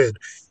situation you're in.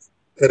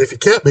 And if you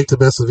can't make the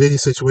best of any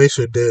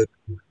situation, then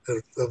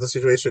of the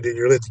situation that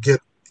you're in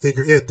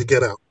to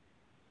get out.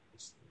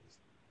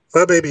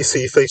 I'm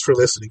ABC. Thanks for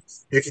listening.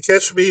 You can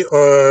catch me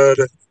on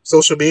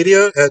social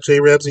media at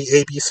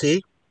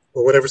JRamseyABC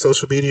or whatever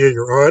social media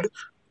you're on.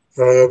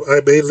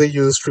 I mainly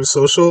use True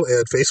Social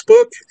and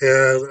Facebook,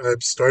 and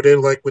I'm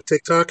starting like with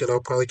TikTok, and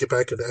I'll probably get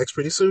back into X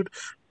pretty soon.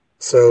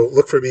 So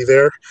look for me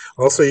there.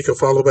 Also, you can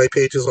follow my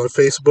pages on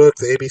Facebook,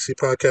 the ABC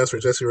Podcast, or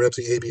Jesse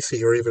Ramsey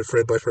ABC, or even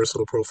friend my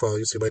personal profile.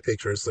 You see my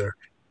pictures there.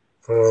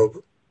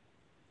 Um,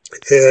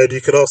 and you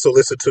can also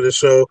listen to the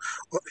show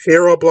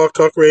here on Blog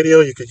Talk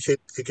Radio. You can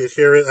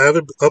hear it. I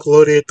haven't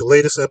uploaded the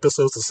latest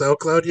episodes to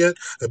SoundCloud yet.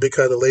 I've been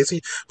kind of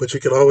lazy, but you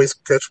can always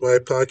catch my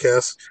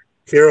podcast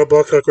here on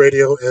Blog Talk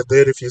Radio. And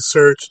then if you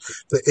search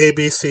the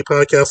ABC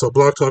Podcast on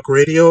Blog Talk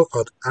Radio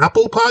on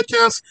Apple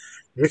Podcasts,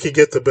 you can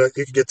get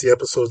the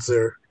episodes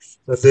there.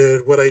 And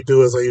then what I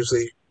do is I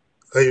usually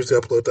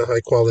upload the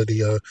high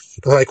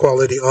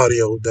quality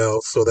audio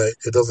now, so that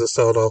it doesn't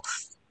sound all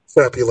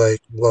crappy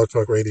like Blog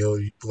Talk Radio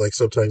like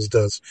sometimes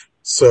does.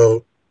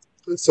 So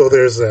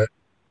there's that.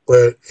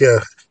 But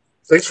yeah,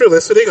 thanks for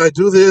listening. I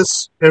do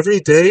this every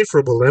day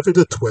from 11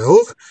 to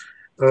 12.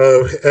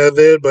 And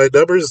then my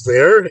numbers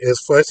there is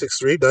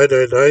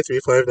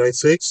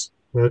 563-999-3596.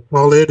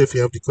 Call in if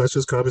you have any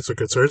questions, comments, or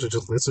concerns, or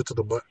just listen to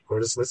the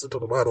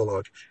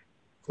monologue.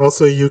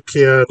 Also, you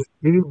can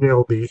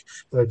email me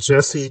at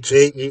Jesse,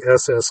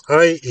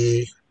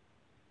 JESSIE,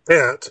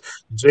 at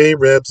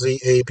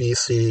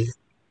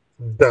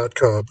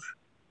JRamseyABC.com.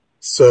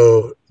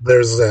 So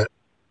there's that.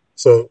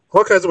 So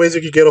all kinds of ways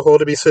you can get a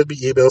hold of me. Send me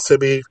emails,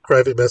 send me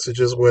private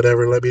messages,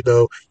 whatever. Let me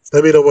know.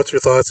 Let me know what's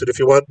your thoughts. And if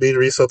you want me to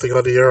read something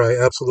on the air, I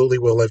absolutely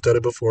will. I've done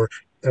it before,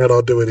 and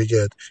I'll do it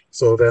again.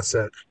 So that's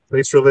that.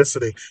 Thanks for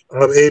listening.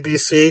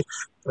 ABC.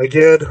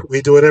 Again,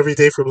 we do it every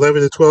day from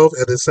 11 to 12,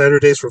 and then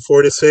Saturdays from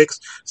 4 to 6.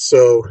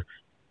 So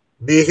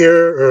be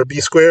here or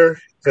be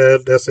square,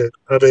 and that's it.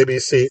 I'm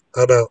ABC.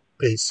 I'm out.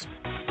 Peace.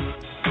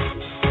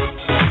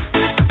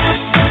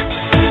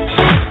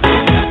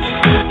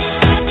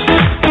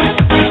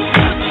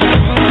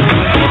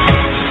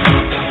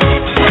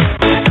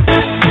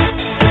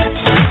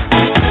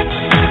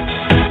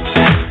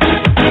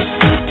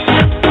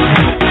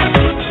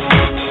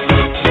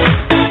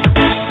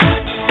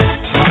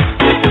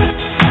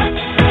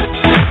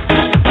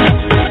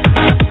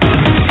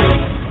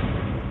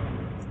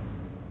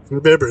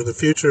 Remember, the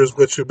future is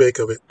what you make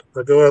of it.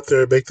 Now go out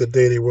there and make the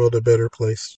dating world a better place.